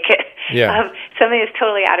can't make it. Yeah. Something is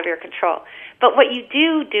totally out of your control. But what you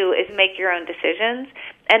do is make your own decisions,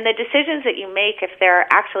 and the decisions that you make, if they're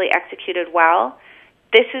actually executed well,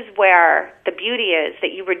 this is where the beauty is,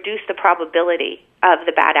 that you reduce the probability of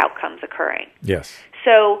the bad outcomes occurring. Yes.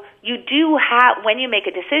 So you do have, when you make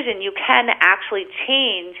a decision, you can actually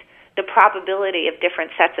change the probability of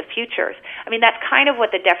different sets of futures. I mean, that's kind of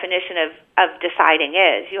what the definition of deciding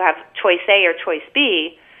is. You have choice A or choice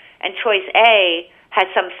B, and choice A has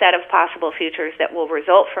some set of possible futures that will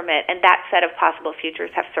result from it, and that set of possible futures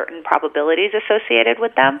have certain probabilities associated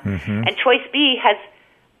with them. Mm-hmm. And choice B has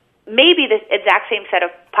maybe the exact same set of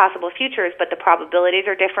possible futures, but the probabilities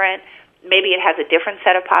are different. Maybe it has a different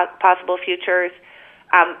set of possible futures,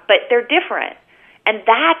 but they're different. And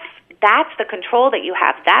that's the control that you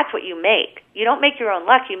have. That's what you make. You don't make your own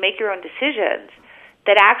luck. You make your own decisions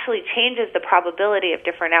that actually changes the probability of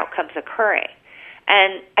different outcomes occurring.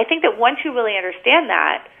 And I think that once you really understand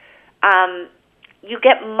that, you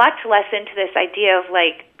get much less into this idea of,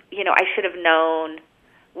 like, you know, I should have known.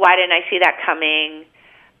 Why didn't I see that coming?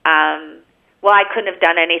 Well, I couldn't have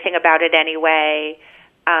done anything about it anyway.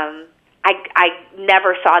 I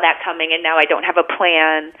never saw that coming, and now I don't have a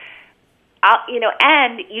plan.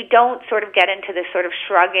 And you don't sort of get into this sort of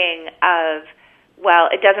shrugging of, well,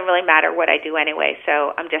 it doesn't really matter what I do anyway,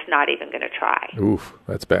 so I'm just not even going to try. Oof,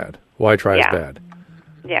 that's bad. Why try is bad.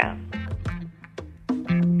 Yeah.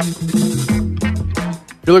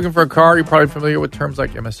 If you're looking for a car, you're probably familiar with terms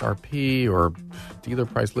like MSRP or dealer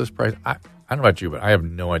price, list price. I don't know about you, but I have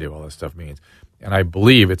no idea what all this stuff means. And I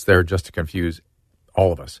believe it's there just to confuse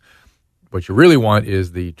all of us. What you really want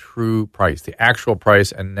is the true price, the actual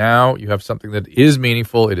price. And now you have something that is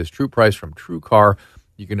meaningful. It is True Price from TrueCar.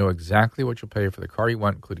 You can know exactly what you'll pay for the car you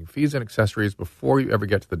want, including fees and accessories, before you ever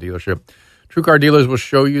get to the dealership. TrueCar dealers will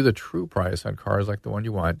show you the true price on cars like the one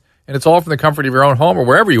you want. And it's all from the comfort of your own home or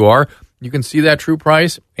wherever you are. You can see that true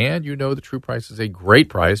price, and you know the true price is a great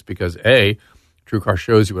price because, A, TrueCar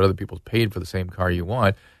shows you what other people paid for the same car you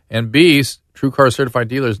want, and B, TrueCar certified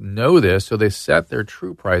dealers know this, so they set their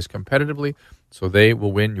true price competitively so they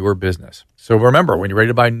will win your business. So remember, when you're ready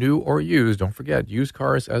to buy new or used, don't forget, used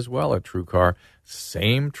cars as well at TrueCar.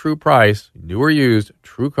 Same true price, new or used,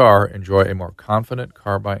 TrueCar. Enjoy a more confident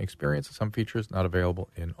car buying experience. Some features not available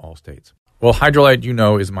in all states. Well, Hydralyte, you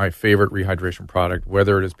know, is my favorite rehydration product,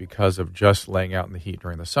 whether it is because of just laying out in the heat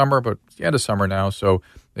during the summer, but it's the end of summer now, so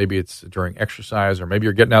maybe it's during exercise or maybe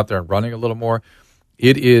you're getting out there and running a little more.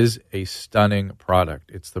 It is a stunning product.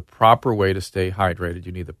 It's the proper way to stay hydrated.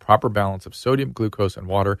 You need the proper balance of sodium, glucose, and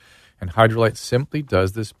water, and Hydralyte simply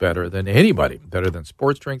does this better than anybody, better than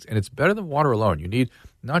sports drinks, and it's better than water alone. You need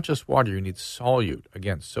not just water, you need solute,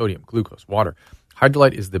 again, sodium, glucose, water.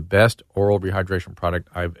 Hydralyte is the best oral rehydration product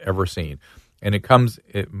I've ever seen, and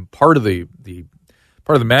part of the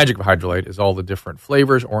magic of Hydralyte is all the different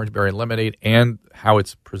flavors, orange berry and lemonade, and how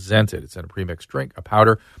it's presented. It's in a premixed drink, a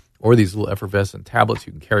powder, or these little effervescent tablets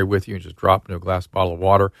you can carry with you and just drop into a glass bottle of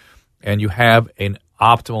water, and you have an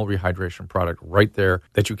optimal rehydration product right there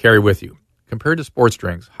that you carry with you. Compared to sports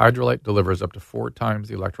drinks, Hydralyte delivers up to 4 times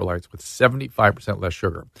the electrolytes with 75% less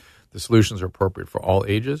sugar. The solutions are appropriate for all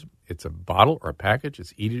ages. It's a bottle or a package.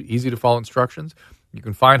 It's easy to follow instructions. You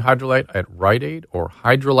can find Hydralyte at Rite Aid or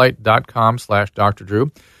Hydralyte.com/Dr.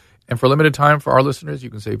 Drew. And for a limited time for our listeners, you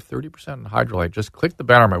can save 30% on Hydralyte. Just click the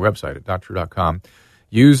banner on my website at drdrew.com.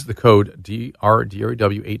 use the code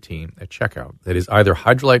DRW18 at checkout. That is either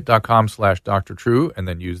Hydralyte.com/Dr. Drew and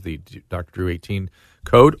then use the Dr. Drew 18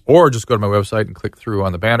 code, or just go to my website and click through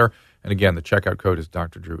on the banner. And again, the checkout code is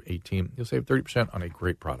Dr. Drew 18. You'll save 30% on a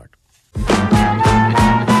great product.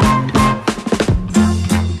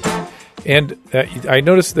 And I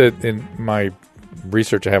noticed that in my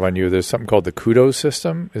research I have on you, there's something called the Kudos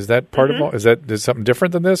system. Is that part of all? Is something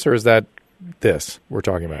different than this, or is that this we're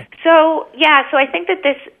talking about? So I think that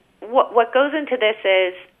this what goes into this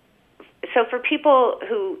is, so for people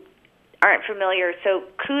who aren't familiar, so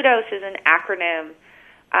Kudos is an acronym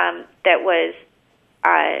that was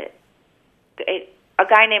a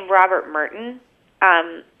guy named Robert Merton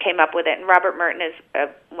came up with it, and Robert Merton is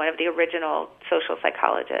one of the original social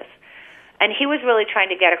psychologists, and he was really trying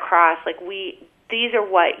to get across these are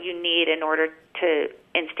what you need in order to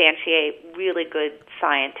instantiate really good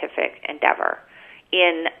scientific endeavor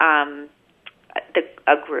in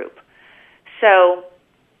a group. So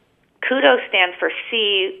Kudos stands for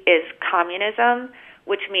C is communism,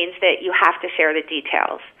 which means that you have to share the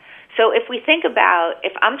details. So if we think about,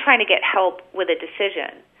 if I'm trying to get help with a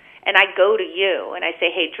decision, and I go to you and I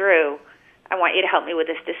say, hey, Drew, I want you to help me with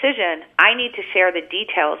this decision, I need to share the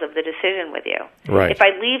details of the decision with you. Right. If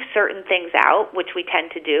I leave certain things out, which we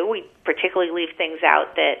tend to do, we particularly leave things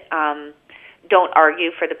out that don't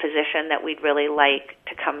argue for the position that we'd really like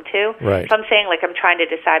to come to. Right. If I'm saying, I'm trying to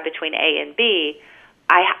decide between A and B,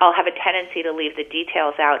 I'll have a tendency to leave the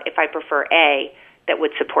details out if I prefer A that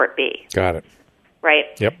would support B. Got it. Right?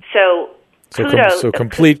 Yep. So Kudos... So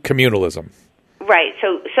complete communalism. Right.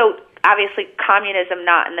 So obviously communism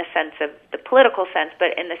not in the sense of the political sense,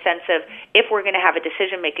 but in the sense of if we're going to have a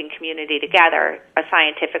decision-making community together, a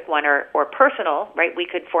scientific one or personal, right, we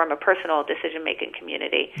could form a personal decision-making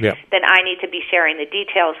community, Yep. Then I need to be sharing the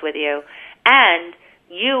details with you. And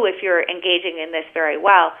you, if you're engaging in this very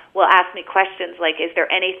well, will ask me questions like, is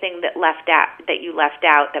there anything that you left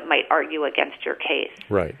out that might argue against your case?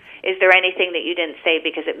 Right. Is there anything that you didn't say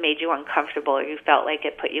because it made you uncomfortable or you felt like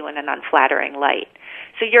it put you in an unflattering light?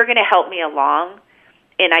 So you're going to help me along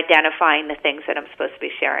in identifying the things that I'm supposed to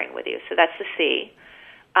be sharing with you. So that's the C.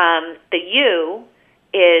 The U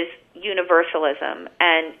is universalism,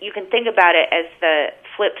 and you can think about it as the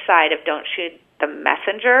flip side of don't shoot the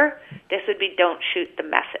messenger. This would be don't shoot the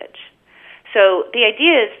message. So the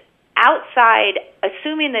idea is outside,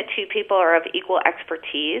 assuming that two people are of equal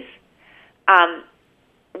expertise,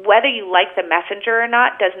 whether you like the messenger or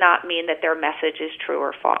not does not mean that their message is true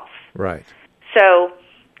or false. Right. So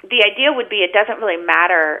the idea would be it doesn't really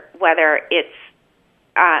matter whether it's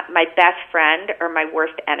my best friend or my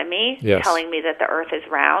worst enemy telling me that the earth is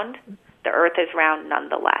round. The earth is round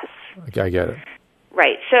nonetheless. Okay, I get it.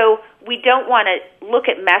 Right. So we don't want to look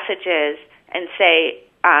at messages and say,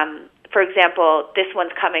 for example, this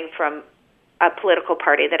one's coming from a political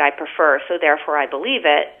party that I prefer, so therefore I believe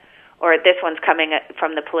it, or this one's coming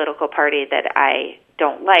from the political party that I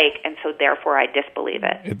don't like, and so therefore I disbelieve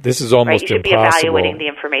it. This is almost right? You should impossible. be evaluating the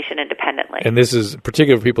information independently. And this is,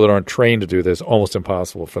 particularly for people that aren't trained to do this, almost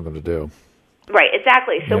impossible for them to do. Right,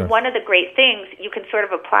 exactly. So one of the great things, you can sort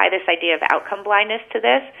of apply this idea of outcome blindness to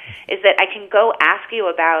this, is that I can go ask you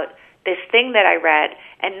about this thing that I read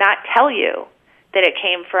and not tell you that it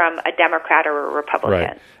came from a Democrat or a Republican.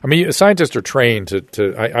 Right. I mean, scientists are trained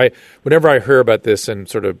to whenever I hear about this and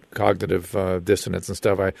sort of cognitive dissonance and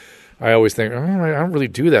stuff, I always think, I don't really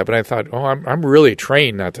do that. But I thought, I'm really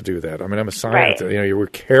trained not to do that. I mean, I'm a scientist. Right. You were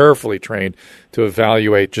carefully trained to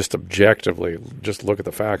evaluate just objectively. Just look at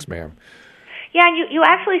the facts, ma'am. Yeah, and you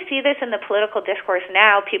actually see this in the political discourse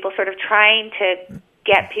now, people sort of trying to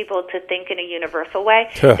get people to think in a universal way.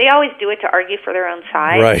 They always do it to argue for their own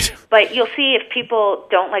side. Right. But you'll see if people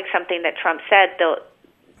don't like something that Trump said,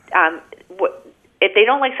 if they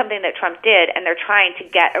don't like something that Trump did and they're trying to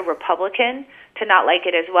get a Republican to not like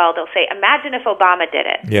it as well, they'll say, imagine if Obama did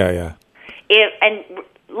it. Yeah. And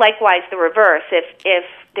likewise, the reverse. If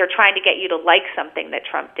they're trying to get you to like something that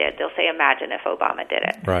Trump did, they'll say, imagine if Obama did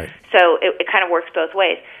it. Right. So it kind of works both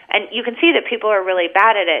ways. And you can see that people are really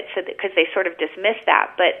bad at it because they sort of dismiss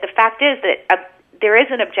that. But the fact is that there is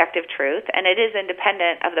an objective truth, and it is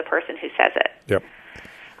independent of the person who says it. Yep.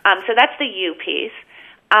 So that's the U piece.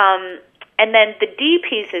 And then the D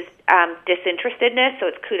piece is disinterestedness, so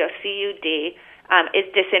it's Kudos, C-U-D, is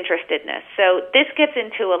disinterestedness. So this gets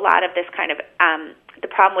into a lot of this kind of the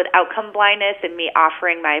problem with outcome blindness and me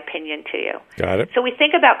offering my opinion to you. Got it. So we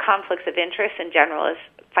think about conflicts of interest in general as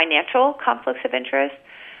financial conflicts of interest,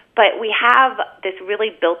 but we have this really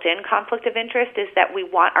built-in conflict of interest is that we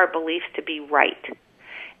want our beliefs to be right.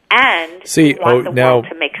 and we want the world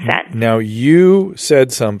to make sense. Now, you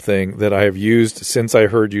said something that I have used since I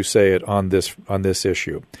heard you say it on this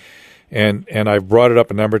issue. And I've brought it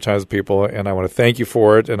up a number of times with people, and I want to thank you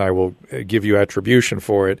for it, and I will give you attribution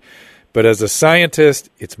for it. But as a scientist,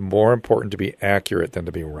 it's more important to be accurate than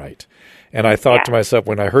to be right. And I thought to myself,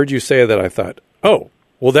 when I heard you say that, I thought, oh,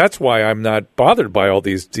 well, that's why I'm not bothered by all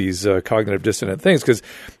these cognitive dissonant things,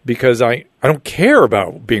 because I don't care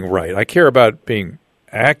about being right. I care about being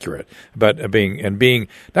accurate, about being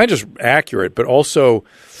not just accurate, but also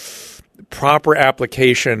proper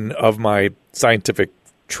application of my scientific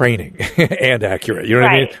training and accurate. You know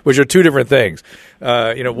what I mean? Which are two different things.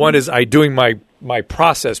 One is I doing my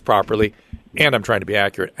process properly, and I'm trying to be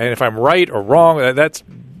accurate. And if I'm right or wrong,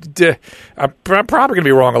 I'm probably going to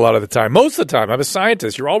be wrong a lot of the time. Most of the time, I'm a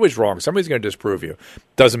scientist. You're always wrong. Somebody's going to disprove you.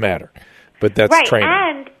 Doesn't matter. But that's training.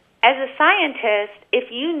 And as a scientist,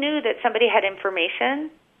 if you knew that somebody had information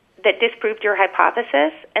that disproved your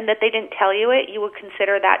hypothesis and that they didn't tell you it, you would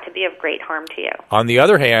consider that to be of great harm to you. On the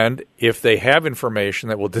other hand, if they have information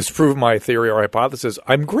that will disprove my theory or hypothesis,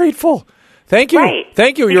 I'm grateful. Thank you. Right.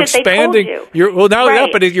 Thank you. You're expanding.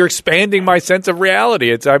 But you're expanding my sense of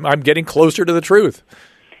reality. I'm getting closer to the truth.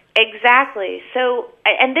 Exactly. So,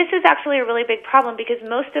 and this is actually a really big problem because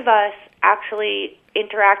most of us actually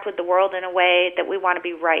interact with the world in a way that we want to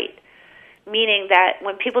be right, meaning that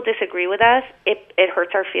when people disagree with us, it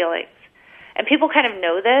hurts our feelings. And people kind of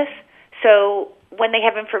know this, so when they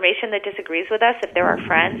have information that disagrees with us, if they're our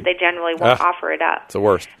friends, they generally won't offer it up. It's the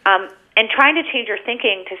worst. And trying to change your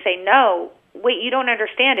thinking to say, no, wait, you don't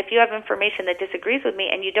understand. If you have information that disagrees with me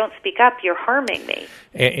and you don't speak up, you're harming me.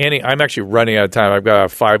 Annie, I'm actually running out of time. I've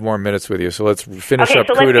got 5 more minutes with you, so let's finish up.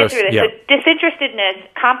 Okay, so Kudos. let's get through this. Yeah. So disinterestedness,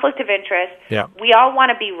 conflict of interest, yeah. We all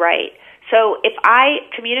want to be right. So if I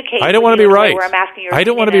communicate I don't want to be right. Where I'm asking your I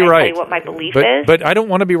don't want to be and I right. tell you what my belief is. But I don't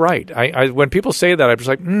want to be right. When people say that, I'm just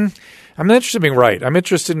like, I'm not interested in being right. I'm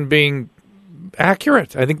interested in being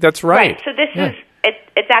accurate. I think that's right. Right. So this is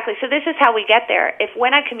exactly. So this is how we get there. If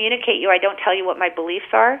when I communicate you, I don't tell you what my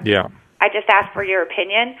beliefs are. Yeah. I just ask for your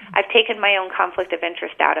opinion. I've taken my own conflict of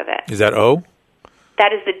interest out of it. Is that O?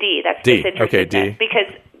 That is the D. That's D. disinterestedness. Okay, D.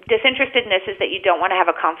 Because disinterestedness is that you don't want to have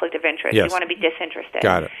a conflict of interest. Yes. You want to be disinterested.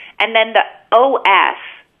 Got it. And then the OS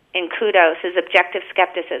in Kudos is objective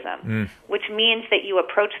skepticism, which means that you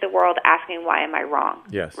approach the world asking, why am I wrong?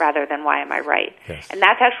 Yes. Rather than why am I right? Yes. And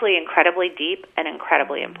that's actually incredibly deep and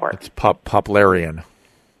incredibly important. It's Poplarian.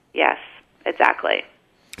 Yes, exactly.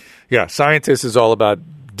 Yeah, scientists is all about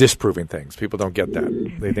disproving things. People don't get that.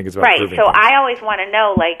 They think it's about proving So things. I always want to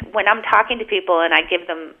know, like, when I'm talking to people and I give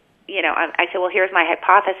them, I say, well, here's my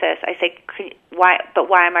hypothesis. I say,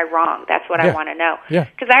 why am I wrong? That's what I want to know. Yeah.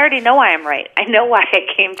 Because I already know I am right. I know why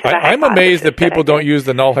I came to the hypothesis. I'm amazed that people don't use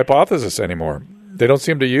the null hypothesis anymore. They don't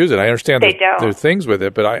seem to use it. I understand there are things with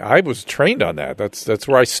it, but I was trained on that. That's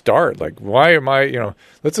where I start. Like, why am I,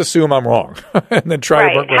 let's assume I'm wrong and then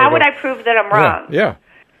try to work. How would I prove that I'm wrong? Yeah.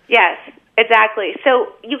 Yes, exactly.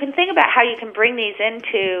 So you can think about how you can bring these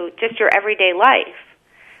into just your everyday life,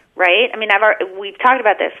 right? I mean, we've talked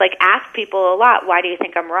about this. Like, ask people a lot, why do you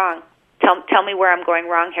think I'm wrong? Tell me where I'm going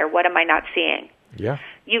wrong here. What am I not seeing? Yeah.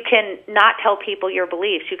 You can not tell people your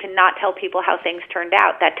beliefs. You can not tell people how things turned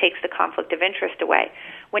out. That takes the conflict of interest away.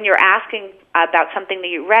 When you're asking about something that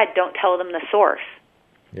you read, don't tell them the source.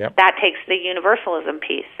 Yep. That takes the universalism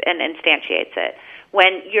piece and instantiates it.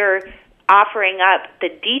 When you're offering up the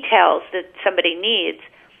details that somebody needs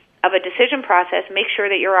of a decision process, make sure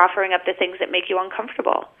that you're offering up the things that make you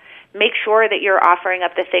uncomfortable. Make sure that you're offering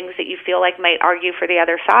up the things that you feel like might argue for the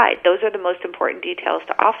other side. Those are the most important details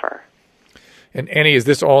to offer. And Annie, is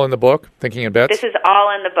this all in the book, Thinking in Bets? This is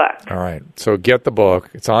all in the book. All right. So get the book.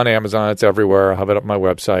 It's on Amazon. It's everywhere. I'll have it up on my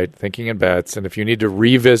website, Thinking in Bets. And if you need to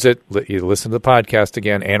revisit, you listen to the podcast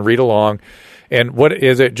again and read along. And what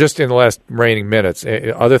is it, just in the last remaining minutes,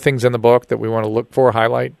 other things in the book that we want to look for,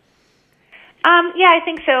 highlight? Yeah, I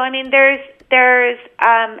think so. I mean, there's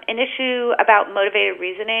an issue about motivated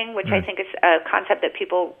reasoning, which I think is a concept that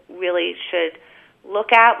people really should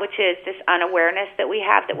look at, which is this unawareness that we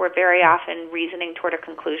have, that we're very often reasoning toward a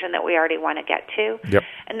conclusion that we already want to get to. Yep.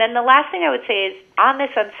 And then the last thing I would say is on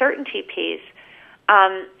this uncertainty piece,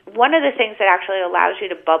 one of the things that actually allows you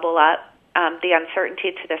to bubble up the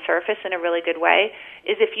uncertainty to the surface in a really good way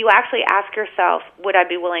is if you actually ask yourself, would I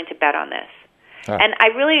be willing to bet on this? And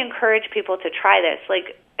I really encourage people to try this.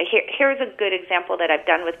 Like, here's a good example that I've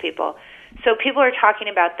done with people. So people are talking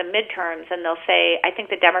about the midterms, and they'll say, I think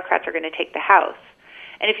the Democrats are going to take the House.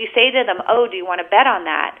 And if you say to them, oh, do you want to bet on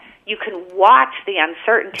that? You can watch the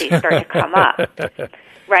uncertainty start to come up,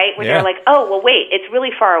 right? When you're like, oh, well, wait, it's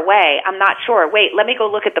really far away. I'm not sure. Wait, let me go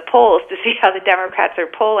look at the polls to see how the Democrats are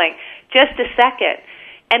polling. Just a second.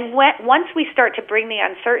 And once we start to bring the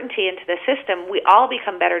uncertainty into the system, we all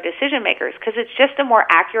become better decision makers because it's just a more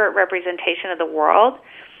accurate representation of the world,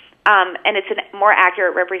 and it's a more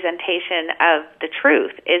accurate representation of the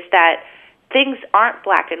truth, is that things aren't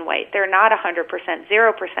black and white. They're not 100%,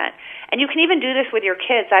 0%. And you can even do this with your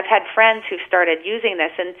kids. I've had friends who've started using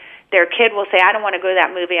this, and their kid will say, I don't want to go to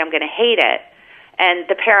that movie, I'm going to hate it. And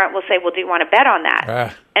the parent will say, well, do you want to bet on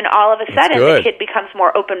that? And all of a sudden, the kid becomes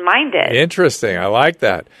more open-minded. Interesting. I like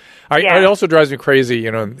that. It also drives me crazy,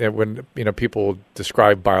 when people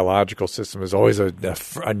describe biological systems as always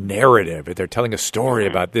a narrative. They're telling a story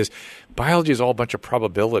about this. Biology is all a bunch of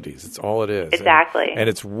probabilities. It's all it is. Exactly. And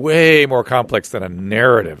it's way more complex than a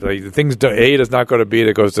narrative. Like, things A does not go to B,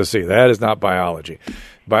 that goes to C. That is not biology.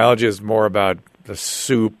 Biology is more about the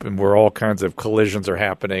soup and where all kinds of collisions are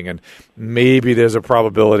happening, and maybe there's a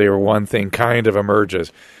probability or one thing kind of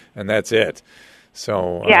emerges, and that's it.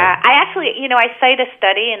 So I actually, I cite a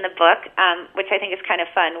study in the book, which I think is kind of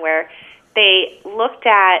fun, where they looked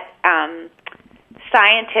at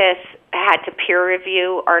scientists had to peer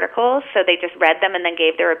review articles, so they just read them and then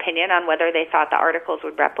gave their opinion on whether they thought the articles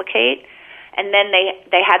would replicate. And then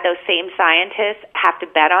they had those same scientists have to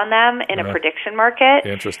bet on them in a prediction market.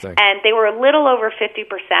 Interesting. And they were a little over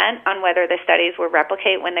 50% on whether the studies would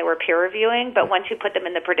replicate when they were peer reviewing. But once you put them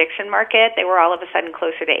in the prediction market, they were all of a sudden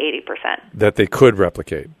closer to 80%. That they could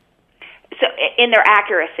replicate. So in their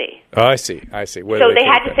accuracy. Oh, I see. So they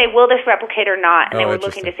had to say, will this replicate or not? And they were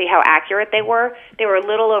looking to see how accurate they were. They were a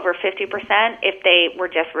little over 50% if they were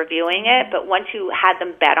just reviewing it. But once you had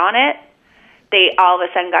them bet on it, they all of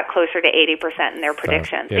a sudden got closer to 80% in their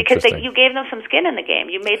predictions because you gave them some skin in the game.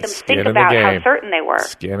 You made them think about how certain they were.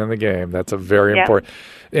 Skin in the game. That's a very important.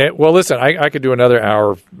 Well, listen, I could do another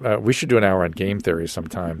hour. We should do an hour on game theory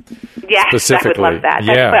sometime. Yeah, specifically. I would love that.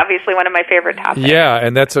 That's obviously one of my favorite topics. Yeah,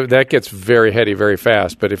 and that gets very heady very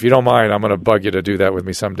fast. But if you don't mind, I'm going to bug you to do that with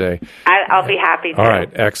me someday. I'll be happy to. All right,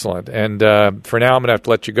 excellent. And for now, I'm going to have to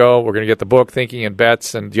let you go. We're going to get the book, Thinking in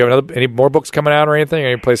Bets. And do you have any more books coming out or anything?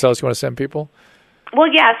 Any place else you want to send people? Well,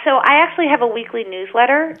 yeah, so I actually have a weekly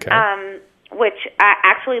newsletter, which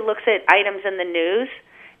actually looks at items in the news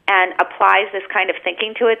and applies this kind of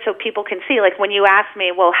thinking to it so people can see. Like when you ask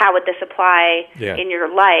me, well, how would this apply in your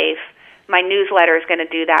life, my newsletter is going to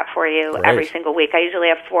do that for you every single week. I usually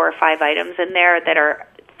have 4 or 5 items in there that are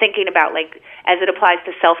thinking about, like, as it applies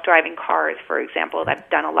to self-driving cars, for example. I've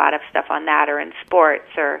done a lot of stuff on that, or in sports,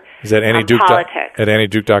 or politics. At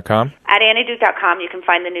AnnieDuke.com? At AnnieDuke.com, you can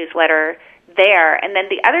find the newsletter there. And then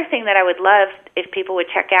the other thing that I would love if people would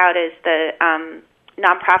check out is the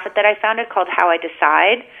nonprofit that I founded called How I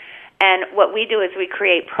Decide. And what we do is we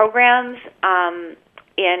create programs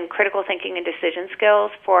in critical thinking and decision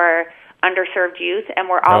skills for underserved youth, and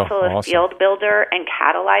we're also a field builder and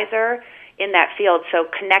catalyzer in that field. So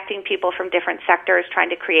connecting people from different sectors, trying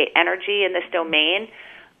to create energy in this domain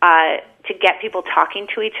to get people talking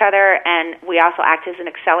to each other, and we also act as an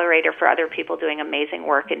accelerator for other people doing amazing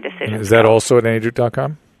work in decision. Is that also at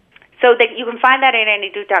AnnieDuke.com? So you can find that at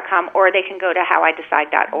AnnieDuke.com, or they can go to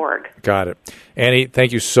howidecide.org. Got it. Annie,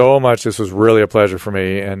 thank you so much. This was really a pleasure for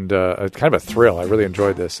me, and kind of a thrill. I really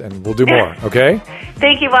enjoyed this, and we'll do more, okay?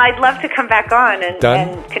 Thank you. Well, I'd love to come back on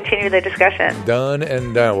and continue the discussion. Done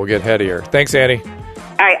and done. We'll get headier. Thanks, Annie.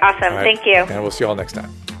 All right, awesome. All right. Thank you. And we'll see you all next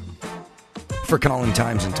time. For calling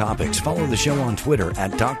times and topics, follow the show on Twitter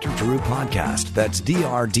at Dr. Drew Podcast. That's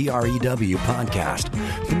DRDREW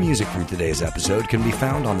Podcast. The music from today's episode can be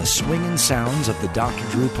found on the Swingin' Sounds of the Dr.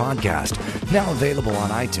 Drew Podcast, now available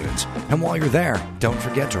on iTunes. And while you're there, don't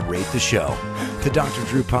forget to rate the show. The Dr.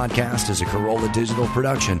 Drew Podcast is a Corolla Digital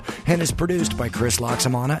production and is produced by Chris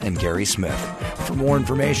Loxamana and Gary Smith. For more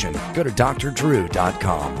information, go to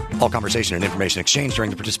drdrew.com. All conversation and information exchanged during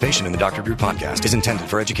the participation in the Dr. Drew Podcast is intended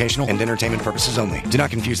for educational and entertainment purposes only. Do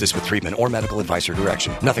not confuse this with treatment or medical advice or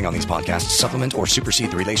direction. Nothing on these podcasts supplement or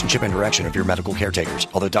supersede the relationship and direction of your medical caretakers.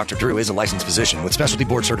 Although Dr. Drew is a licensed physician with specialty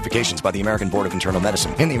board certifications by the American Board of Internal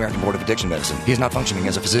Medicine and the American Board of Addiction Medicine, he is not functioning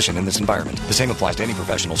as a physician in this environment. The same applies to any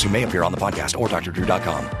professionals who may appear on the podcast or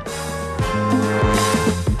drdrew.com.